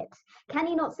 leave it. Can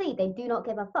you not see? They do not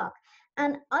give a fuck.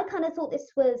 And I kind of thought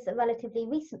this was a relatively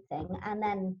recent thing. And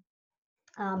then,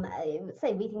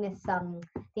 say, reading this, The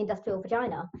Industrial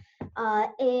Vagina,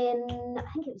 in,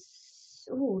 I think it was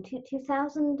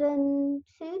 2002,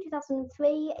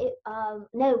 2003.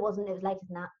 No, it wasn't. It was later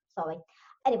than that. Sorry.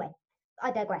 Anyway,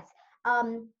 I digress.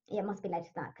 Yeah, it must be later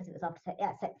than that because it was after.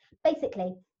 Yeah, so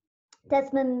basically,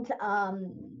 Desmond,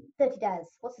 Dirty Des,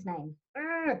 what's his name?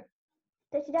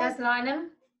 Dirty Des? Des Lynam?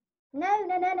 No.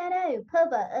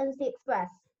 Pervert owns the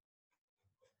Express.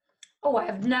 Oh, I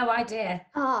have no idea.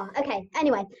 Okay.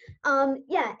 Anyway,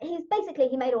 yeah,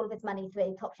 he made all of his money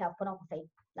through top shelf pornography,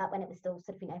 like when it was still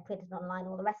sort of, you know, printed online,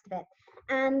 all the rest of it,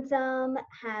 and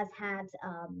has had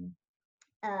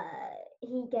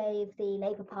he gave the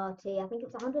Labour Party, I think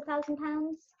it was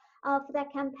 £100,000 for their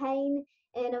campaign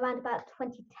in around about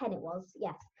 2010. It was,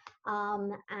 yes.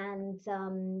 And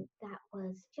that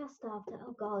was just after,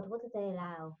 oh God, what did they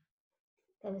allow?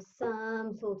 There was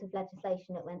some sort of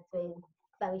legislation that went through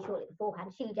very shortly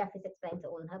beforehand. Sheila Jeffries explains it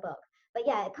all in her book. But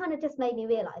yeah, it kind of just made me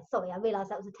realise, sorry, I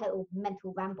realised that was a total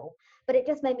mental ramble, but it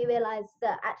just made me realise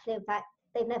that actually, in fact,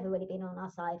 they've never really been on our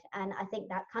side. And I think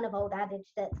that kind of old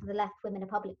adage that to the left, women are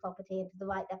public property, and to the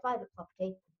right, they're private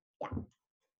property.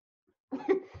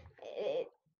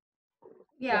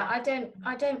 Yeah.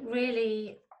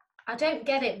 I don't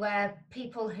get it where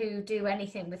people who do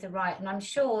anything with the right, and I'm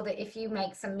sure that if you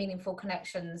make some meaningful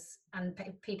connections and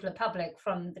people are public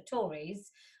from the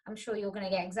Tories, I'm sure you're going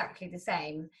to get exactly the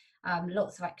same.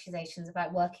 Lots of accusations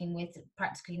about working with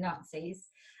practically Nazis.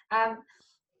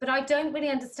 But I don't really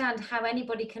understand how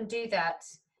anybody can do that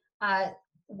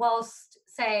whilst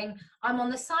saying, I'm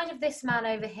on the side of this man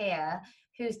over here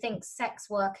who thinks sex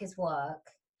work is work,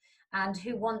 and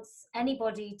who wants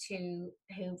anybody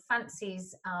who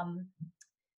fancies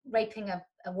raping a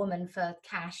woman for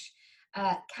cash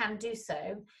can do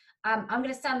so. I'm going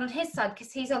to stand on his side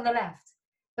because he's on the left.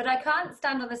 But I can't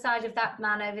stand on the side of that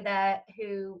man over there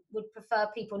who would prefer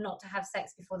people not to have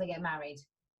sex before they get married.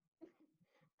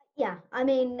 Yeah, I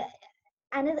mean,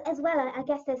 and as well, I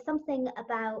guess there's something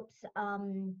about...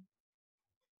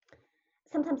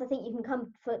 sometimes I think you can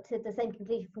come to the same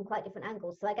conclusion from quite different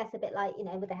angles. So I guess a bit like, you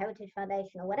know, with the Heritage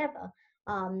Foundation or whatever,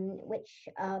 which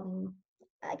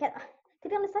I get, to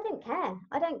be honest, I don't care.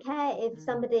 I don't care if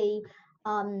somebody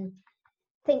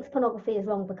thinks pornography is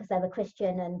wrong because they're a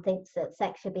Christian and thinks that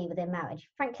sex should be within marriage.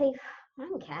 Frankly, I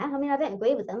don't care. I mean, I don't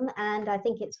agree with them, and I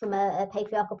think it's from a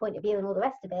patriarchal point of view and all the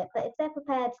rest of it. But if they're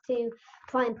prepared to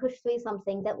try and push through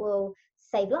something that will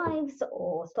save lives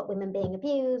or stop women being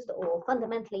abused or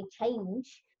fundamentally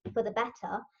change for the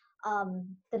better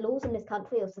the laws in this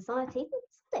country or society,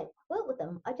 don't work with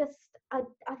them. I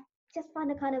just find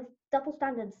the kind of double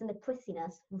standards and the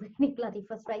prissiness really bloody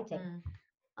frustrating.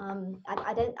 I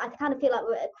kind of feel like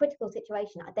we're at a critical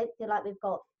situation. I don't feel like we've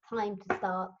got time to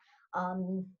start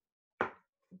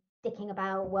dicking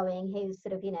about, worrying who's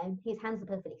sort of, whose hands are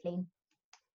perfectly clean.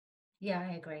 Yeah,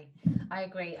 I agree.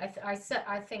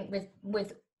 I think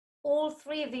with all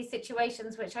three of these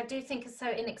situations, which I do think are so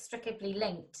inextricably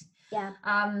linked. Yeah.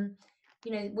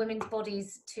 Women's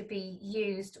bodies to be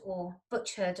used or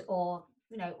butchered, or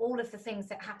all of the things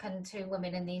that happen to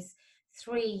women in these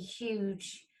three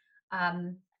huge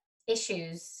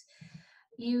issues.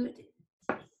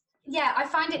 I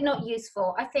find it not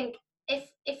useful. I think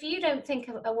if you don't think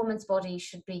a woman's body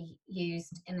should be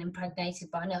used and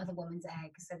impregnated by another woman's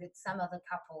egg so that some other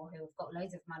couple who have got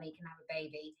loads of money can have a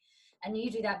baby, and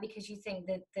you do that because you think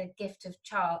that the gift of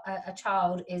a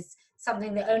child is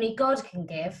something that only God can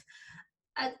give,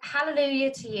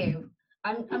 hallelujah to you.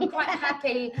 I'm quite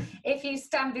happy if you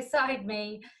stand beside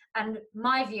me. And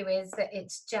my view is that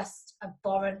it's just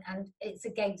abhorrent and it's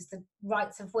against the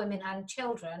rights of women and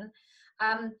children.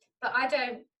 But I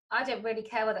don't really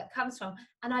care where that comes from.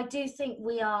 And I do think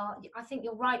I think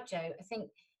you're right, Joe. I think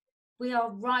we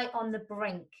are right on the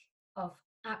brink of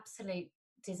absolute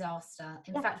disaster.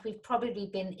 In fact, we've probably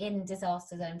been in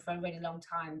disaster zone for a really long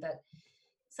time, but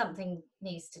something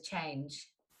needs to change.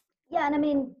 Yeah, and I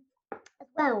mean, as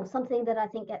well, something that I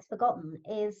think gets forgotten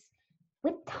is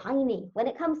we're tiny when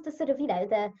it comes to sort of,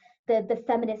 the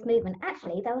feminist movement.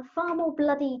 Actually, there are far more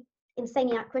bloody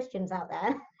insaniac Christians out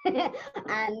there.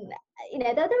 And,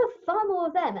 there are far more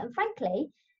of them. And frankly,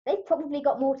 they've probably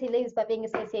got more to lose by being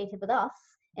associated with us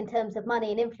in terms of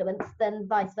money and influence than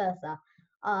vice versa.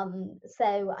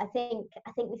 So I think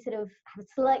we sort of have a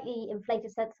slightly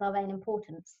inflated sense of our own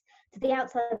importance. To the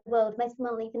outside world, most of them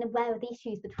aren't even aware of the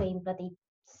issues between bloody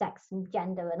sex and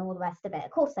gender and all the rest of it.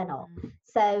 Of course they're not.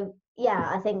 So yeah,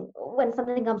 I think when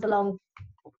something comes along,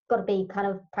 got to be kind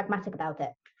of pragmatic about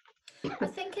it. I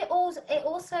think it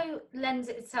also lends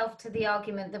itself to the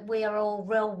argument that we are all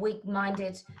real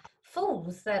weak-minded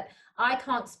fools, that I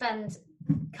can't spend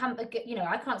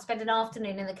an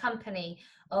afternoon in the company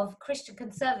of Christian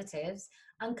conservatives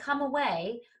and come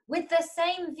away with the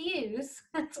same views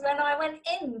as when I went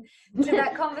in to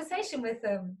that conversation with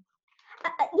them.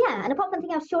 Yeah, and apart from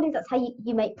anything else, surely that's how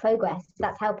you make progress.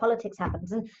 That's how politics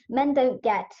happens. And men don't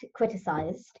get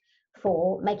criticised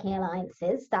for making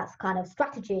alliances. That's kind of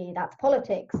strategy, that's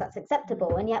politics, that's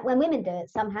acceptable. And yet when women do it,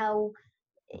 somehow,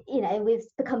 we've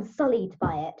become sullied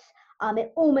by it.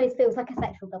 It almost feels like a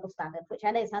sexual double standard, which I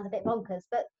know sounds a bit bonkers,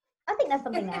 but I think there's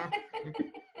something there. I mean,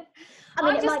 I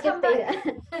might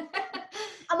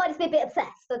just be a bit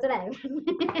obsessed, I don't know.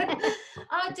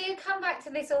 I do come back to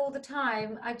this all the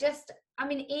time.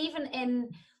 Even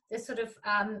in the sort of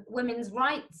women's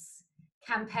rights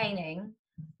campaigning,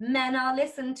 men are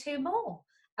listened to more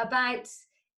about,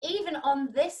 even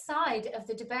on this side of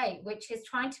the debate, which is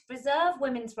trying to preserve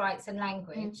women's rights and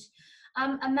language.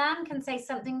 A man can say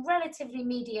something relatively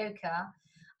mediocre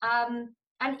and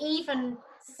even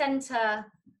centre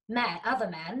other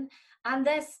men, and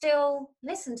they're still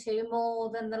listened to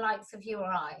more than the likes of you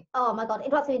or I. Oh my God,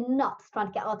 it was really nuts trying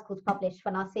to get articles published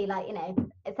when I see,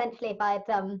 essentially if I had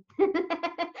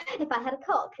if I had a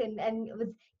cock and it was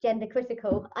gender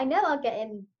critical, I know I'll get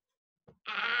in.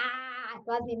 It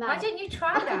drives me mad. Why didn't you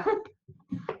try that?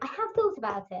 I have thought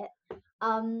about it.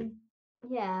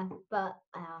 Yeah, but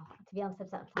to be honest, I've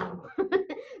set time.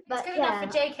 But it's good enough for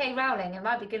J.K. Rowling. It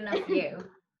might be good enough for you.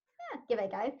 Yeah, give it a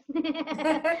go.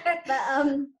 But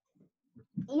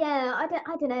yeah, I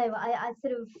don't know. I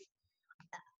sort of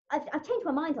I've changed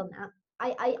my mind on that.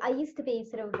 I used to be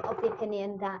sort of the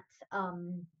opinion that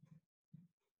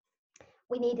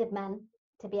we needed men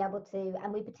to be able to,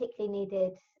 and we particularly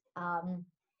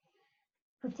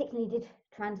needed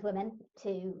trans women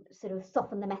to sort of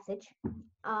soften the message.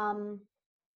 And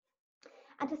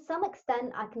to some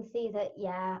extent, I can see that,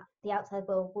 yeah, the outside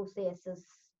world will see us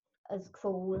as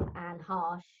cruel and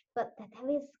harsh, but there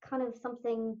is kind of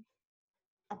something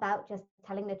about just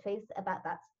telling the truth about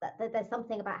that there's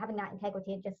something about having that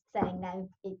integrity and just saying no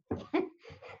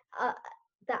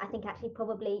that I think actually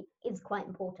probably is quite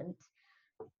important.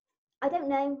 I don't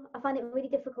know, I find it really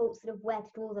difficult sort of where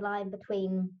to draw the line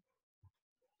between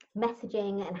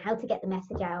messaging and how to get the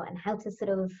message out and how to sort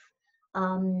of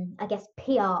I guess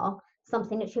PR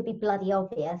something that should be bloody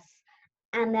obvious,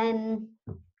 and then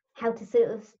how to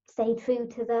sort of stay true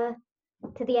to the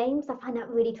aims. I find that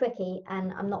really tricky,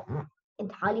 and I'm not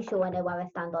entirely sure I know where I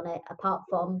stand on it, apart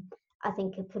from I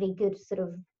think a pretty good sort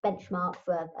of benchmark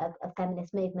for a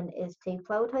feminist movement is to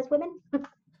prioritise women.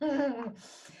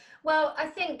 Well, I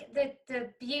think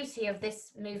the beauty of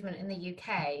this movement in the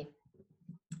UK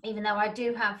even though I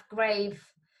do have grave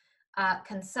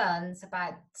concerns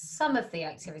about some of the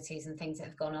activities and things that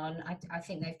have gone on. I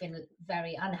think they've been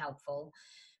very unhelpful.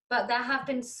 But there have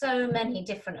been so many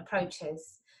different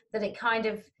approaches that it kind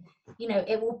of,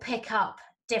 it will pick up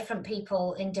different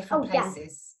people in different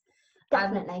places.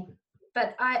 Definitely.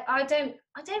 But I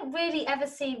don't really ever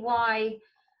see why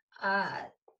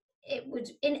it would,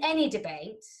 in any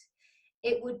debate,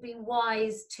 it would be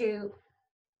wise to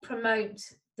promote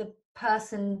the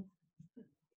person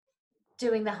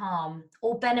doing the harm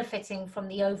or benefiting from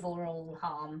the overall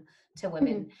harm to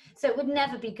women. So it would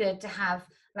never be good to have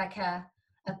like a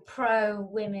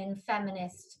pro-women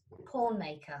feminist porn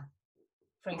maker,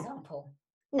 for example,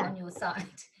 on your side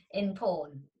in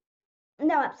porn.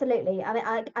 No, absolutely. I mean,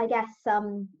 I guess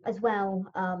as well.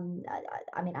 I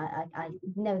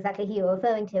know exactly who you're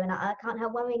referring to, and I can't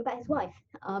help worrying about his wife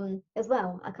as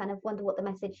well. I kind of wonder what the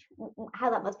message, how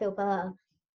that must feel for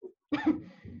her.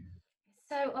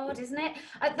 So odd, isn't it?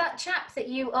 That chap that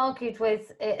you argued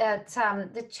with at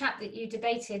the chap that you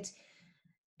debated,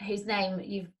 whose name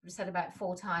you've said about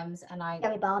 4 times, and I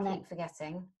keep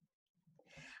forgetting.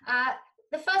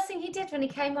 The first thing he did when he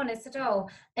came on is said, "Oh,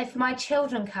 if my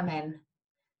children come in."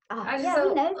 I just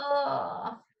thought,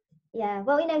 oh. Yeah,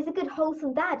 well, he's a good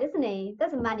wholesome dad, isn't he?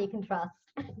 There's a man you can trust.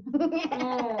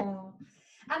 Oh.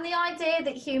 And the idea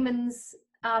that humans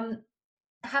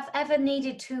have ever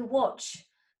needed to watch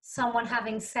someone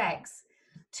having sex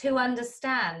to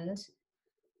understand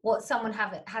what someone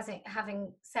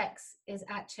having sex is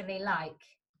actually like.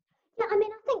 Yeah, I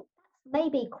mean, I think that's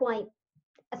maybe quite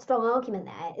a strong argument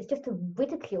there. It's just to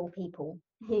ridicule people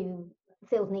who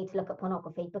feel the need to look at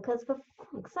pornography, because for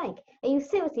fuck's sake, are you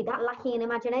seriously that lacking in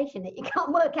imagination that you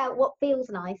can't work out what feels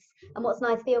nice and what's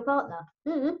nice for your partner?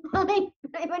 I mean,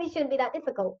 it really shouldn't be that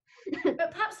difficult.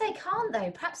 But perhaps they can't, though.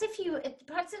 Perhaps if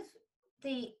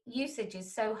the usage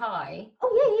is so high.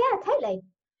 Oh yeah, totally.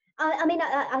 I mean,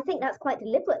 I think that's quite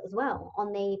deliberate as well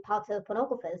on the part of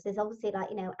pornographers. There's obviously like,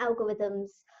 algorithms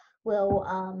will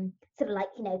sort of like,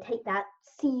 take that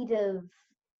seed of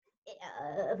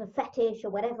a fetish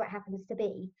or whatever it happens to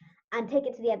be and take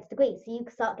it to the nth degree. So you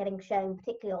start getting shown,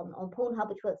 particularly on Pornhub,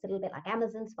 which works a little bit like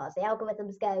Amazon as far as the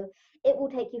algorithms go, it will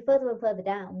take you further and further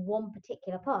down one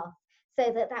particular path,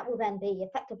 so that will then be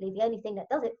effectively the only thing that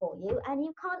does it for you, and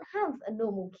you can't have a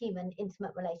normal human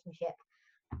intimate relationship.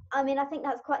 I mean, I think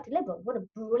that's quite deliberate. What a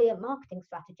brilliant marketing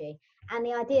strategy. And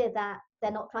the idea that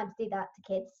they're not trying to do that to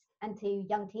kids and to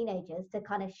young teenagers to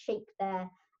kind of shape their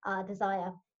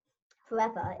desire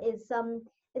forever is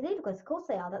ludicrous. Of course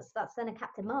they are. That's then a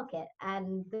captive market,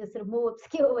 and the sort of more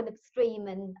obscure and extreme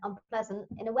and unpleasant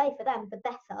in a way for them, the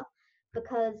better,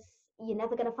 because you're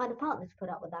never going to find a partner to put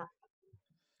up with that.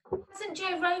 Hasn't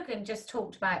Joe Rogan just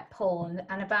talked about porn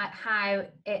and about how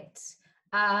it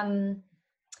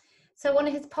so one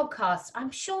of his podcasts, I'm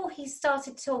sure he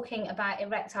started talking about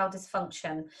erectile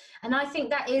dysfunction, and I think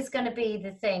that is going to be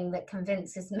the thing that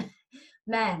convinces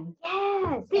men.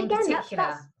 Yeah, see, again,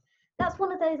 that's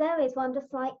one of those areas where I'm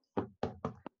just like, I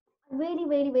really,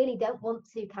 really, really don't want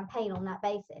to campaign on that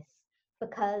basis,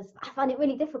 because I find it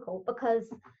really difficult, because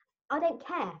I don't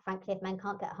care, frankly, if men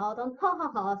can't get hard on. Ha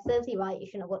ha ha, serves you right, you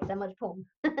shouldn't have watched so much porn.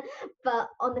 But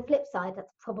on the flip side,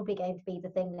 that's probably going to be the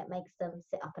thing that makes them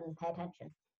sit up and pay attention.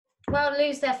 Well,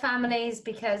 lose their families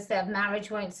because their marriage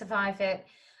won't survive it.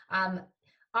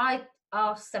 I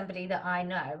asked somebody that I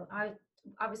know,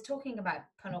 I was talking about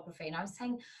pornography, and I was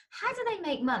saying, how do they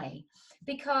make money?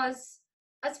 Because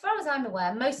as far as I'm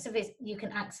aware, most of it you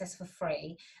can access for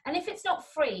free. And if it's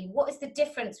not free, what is the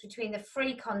difference between the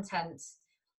free content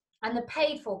and the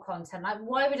paid for content? Like,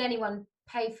 why would anyone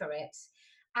pay for it?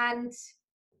 And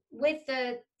with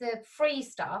the free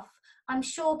stuff, I'm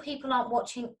sure people aren't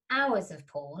watching hours of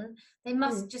porn. They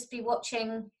must just be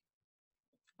watching,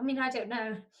 I mean, I don't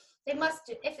know. They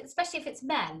must, especially if it's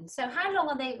men. So how long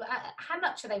are they, how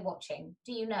much are they watching?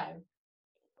 Do you know?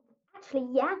 Actually,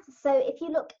 yes. So if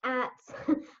you look at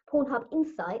Pornhub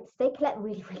Insights, they collect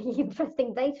really, really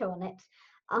interesting data on it.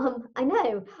 I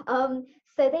know.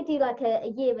 So they do like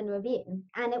a year in review,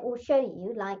 and it will show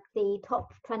you like the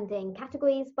top trending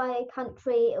categories by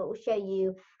country. It will show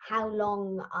you how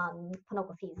long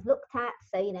pornography is looked at.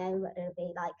 So, it'll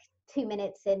be like 2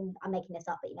 minutes in, I'm making this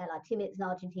up, but like 2 minutes in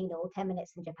Argentina or 10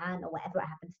 minutes in Japan or whatever it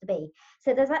happens to be.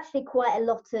 So there's actually quite a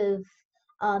lot of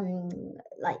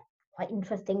like quite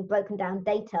interesting broken down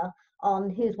data on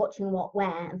who's watching what,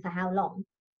 where, and for how long.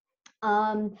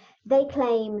 They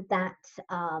claim that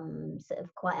sort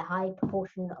of quite a high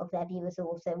proportion of their viewers are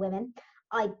also women.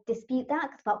 I dispute that,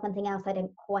 because apart from anything else, I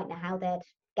don't quite know how they'd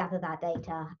gather that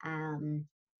data.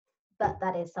 but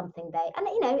that is something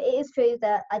and it is true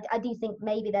that I do think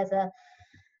maybe there's a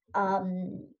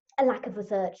lack of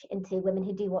research into women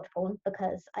who do watch porn,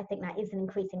 because I think that is an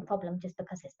increasing problem just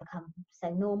because it's become so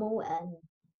normal. And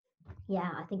yeah,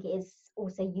 I think it is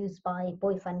also used by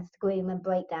boyfriends to groom and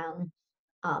break down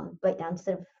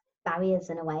sort of barriers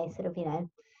in a way, sort of,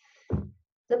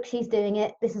 look, she's doing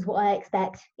it, this is what I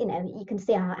expect. You can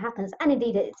see how it happens. And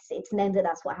indeed it's known that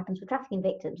that's what happens with trafficking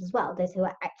victims as well, those who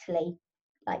are actually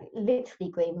like literally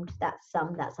groomed. That's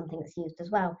something that's used as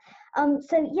well.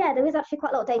 So yeah, there is actually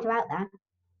quite a lot of data out there,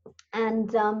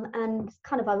 and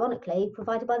kind of ironically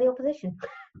provided by the opposition.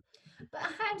 But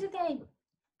how do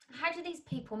these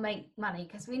people make money?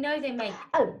 Because we know they make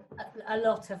a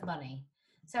lot of money.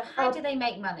 So how do they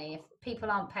make money if people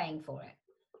aren't paying for it?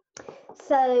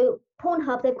 So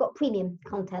Pornhub, they've got premium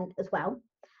content as well.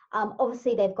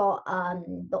 Obviously, they've got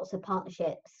lots of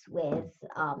partnerships with.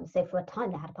 So for a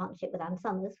time, they had a partnership with Ann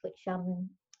Summers, which I'm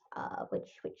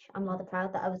rather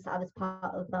proud that I was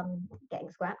part of getting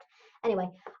scrapped. Anyway,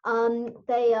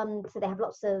 they have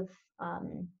lots of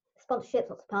sponsorships,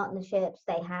 lots of partnerships.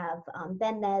 They have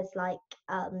then there's like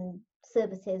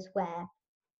services where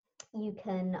you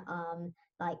can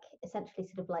like essentially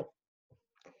sort of like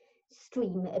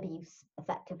stream abuse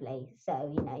effectively.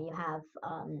 So you have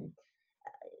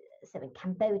so in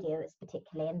Cambodia it's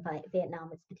particularly, in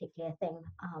Vietnam it's particularly a thing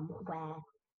where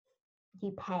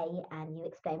you pay and you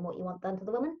explain what you want done to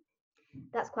the woman.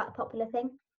 That's quite a popular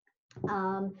thing.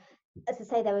 As I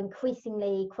say, there are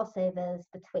increasingly crossovers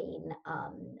between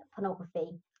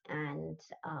pornography and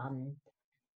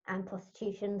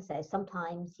prostitution. So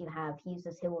sometimes you have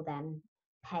users who will then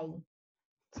pay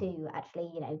to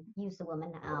actually, use the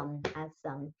woman as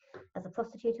a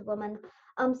prostituted woman.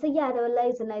 So yeah, there are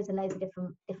loads and loads and loads of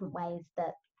different ways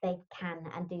that they can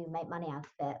and do make money out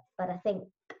of it. But I think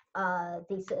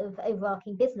the sort of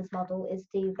overarching business model is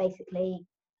to basically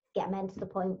get men to the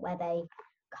point where they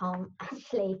can't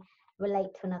actually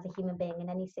relate to another human being in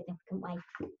any significant way.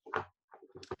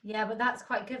 Yeah, but that's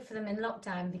quite good for them in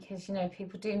lockdown, because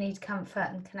people do need comfort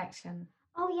and connection.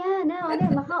 Oh yeah, no, I know,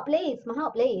 my heart bleeds.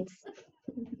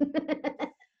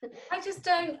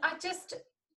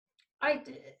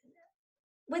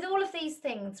 With all of these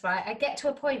things, right, I get to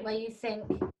a point where you think,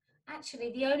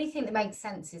 actually, the only thing that makes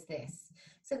sense is this.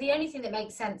 So the only thing that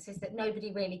makes sense is that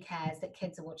nobody really cares that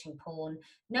kids are watching porn.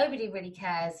 Nobody really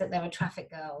cares that there are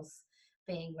traffic girls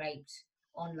being raped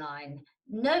online.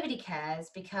 Nobody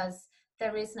cares because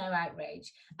there is no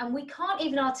outrage. And we can't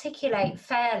even articulate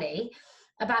fairly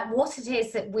about what it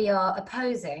is that we are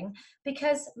opposing,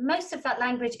 because most of that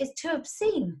language is too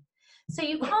obscene. So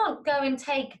you can't go and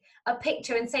take a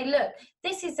picture and say, look,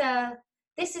 this is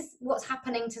what's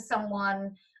happening to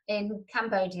someone in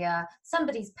Cambodia,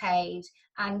 somebody's paid,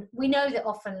 and we know that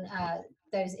often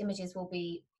those images will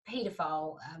be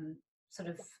paedophile,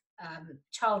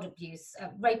 child abuse,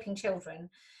 raping children.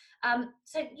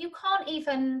 So you can't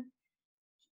even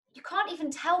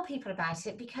tell people about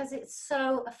it because it's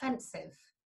so offensive.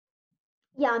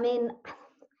 Yeah, I mean,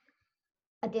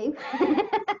 I do.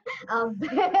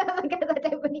 Because I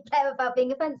don't really care about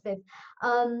being offensive,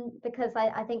 because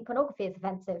I think pornography is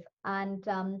offensive, and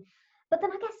but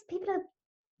then I guess people are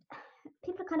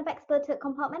kind of expert at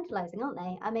compartmentalizing, aren't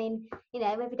they? I mean,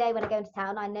 every day when I go into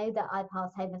town, I know that I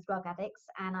pass homeless drug addicts,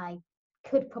 and I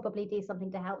could probably do something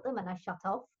to help them, and I shut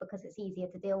off because it's easier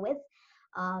to deal with.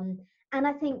 And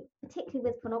I think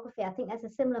particularly with pornography, I think there's a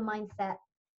similar mindset.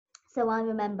 So I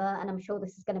remember, and I'm sure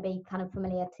this is going to be kind of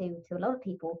familiar to a lot of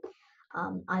people,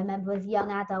 I remember as a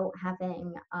young adult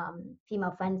having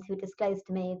female friends who disclosed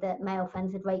to me that male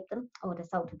friends had raped them or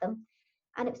assaulted them,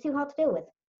 and it was too hard to deal with.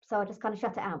 So I just kind of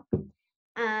shut it out.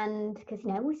 And because,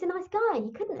 he's a nice guy,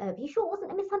 he couldn't have. You sure it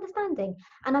wasn't a misunderstanding?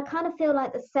 And I kind of feel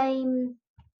like the same,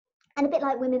 and a bit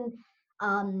like women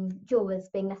jurors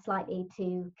being less likely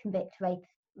to convict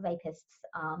rapists.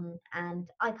 And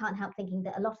I can't help thinking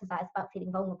that a lot of that is about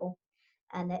feeling vulnerable,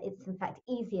 and that it's in fact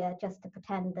easier just to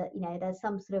pretend that there's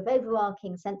some sort of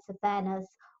overarching sense of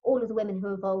fairness. All of the women who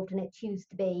are involved in it choose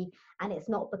to be, and it's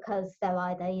not because they're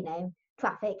either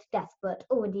trafficked, desperate,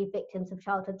 or indeed victims of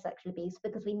childhood sexual abuse,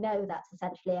 because we know that's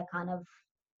essentially a kind of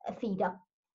a feeder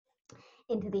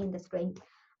into the industry.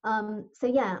 So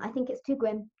yeah, I think it's too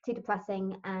grim, too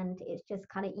depressing, and it's just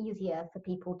kind of easier for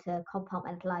people to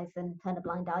compartmentalize and turn a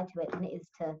blind eye to it than it is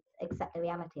to accept the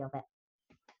reality of it.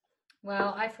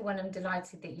 Well, I for one am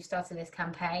delighted that you started this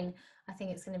campaign. I think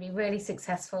it's going to be really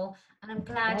successful, and I'm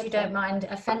glad you don't mind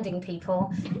offending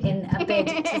people in a bid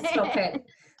to stop it.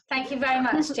 Thank you very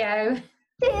much, Jo.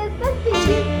 Cheers, thank you.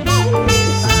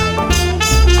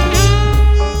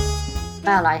 Bye. Bye.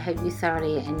 Well, I hope you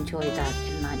thoroughly enjoyed that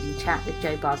enlightening chat with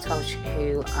Jo Bartosh,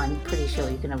 who I'm pretty sure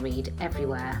you're going to read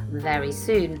everywhere very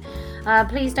soon.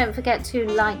 Please don't forget to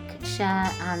like,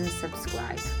 share and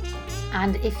subscribe.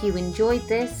 And if you enjoyed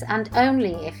this, and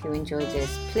only if you enjoyed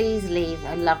this, please leave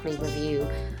a lovely review.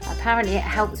 Apparently it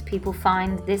helps people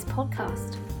find this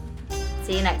podcast.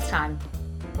 See you next time.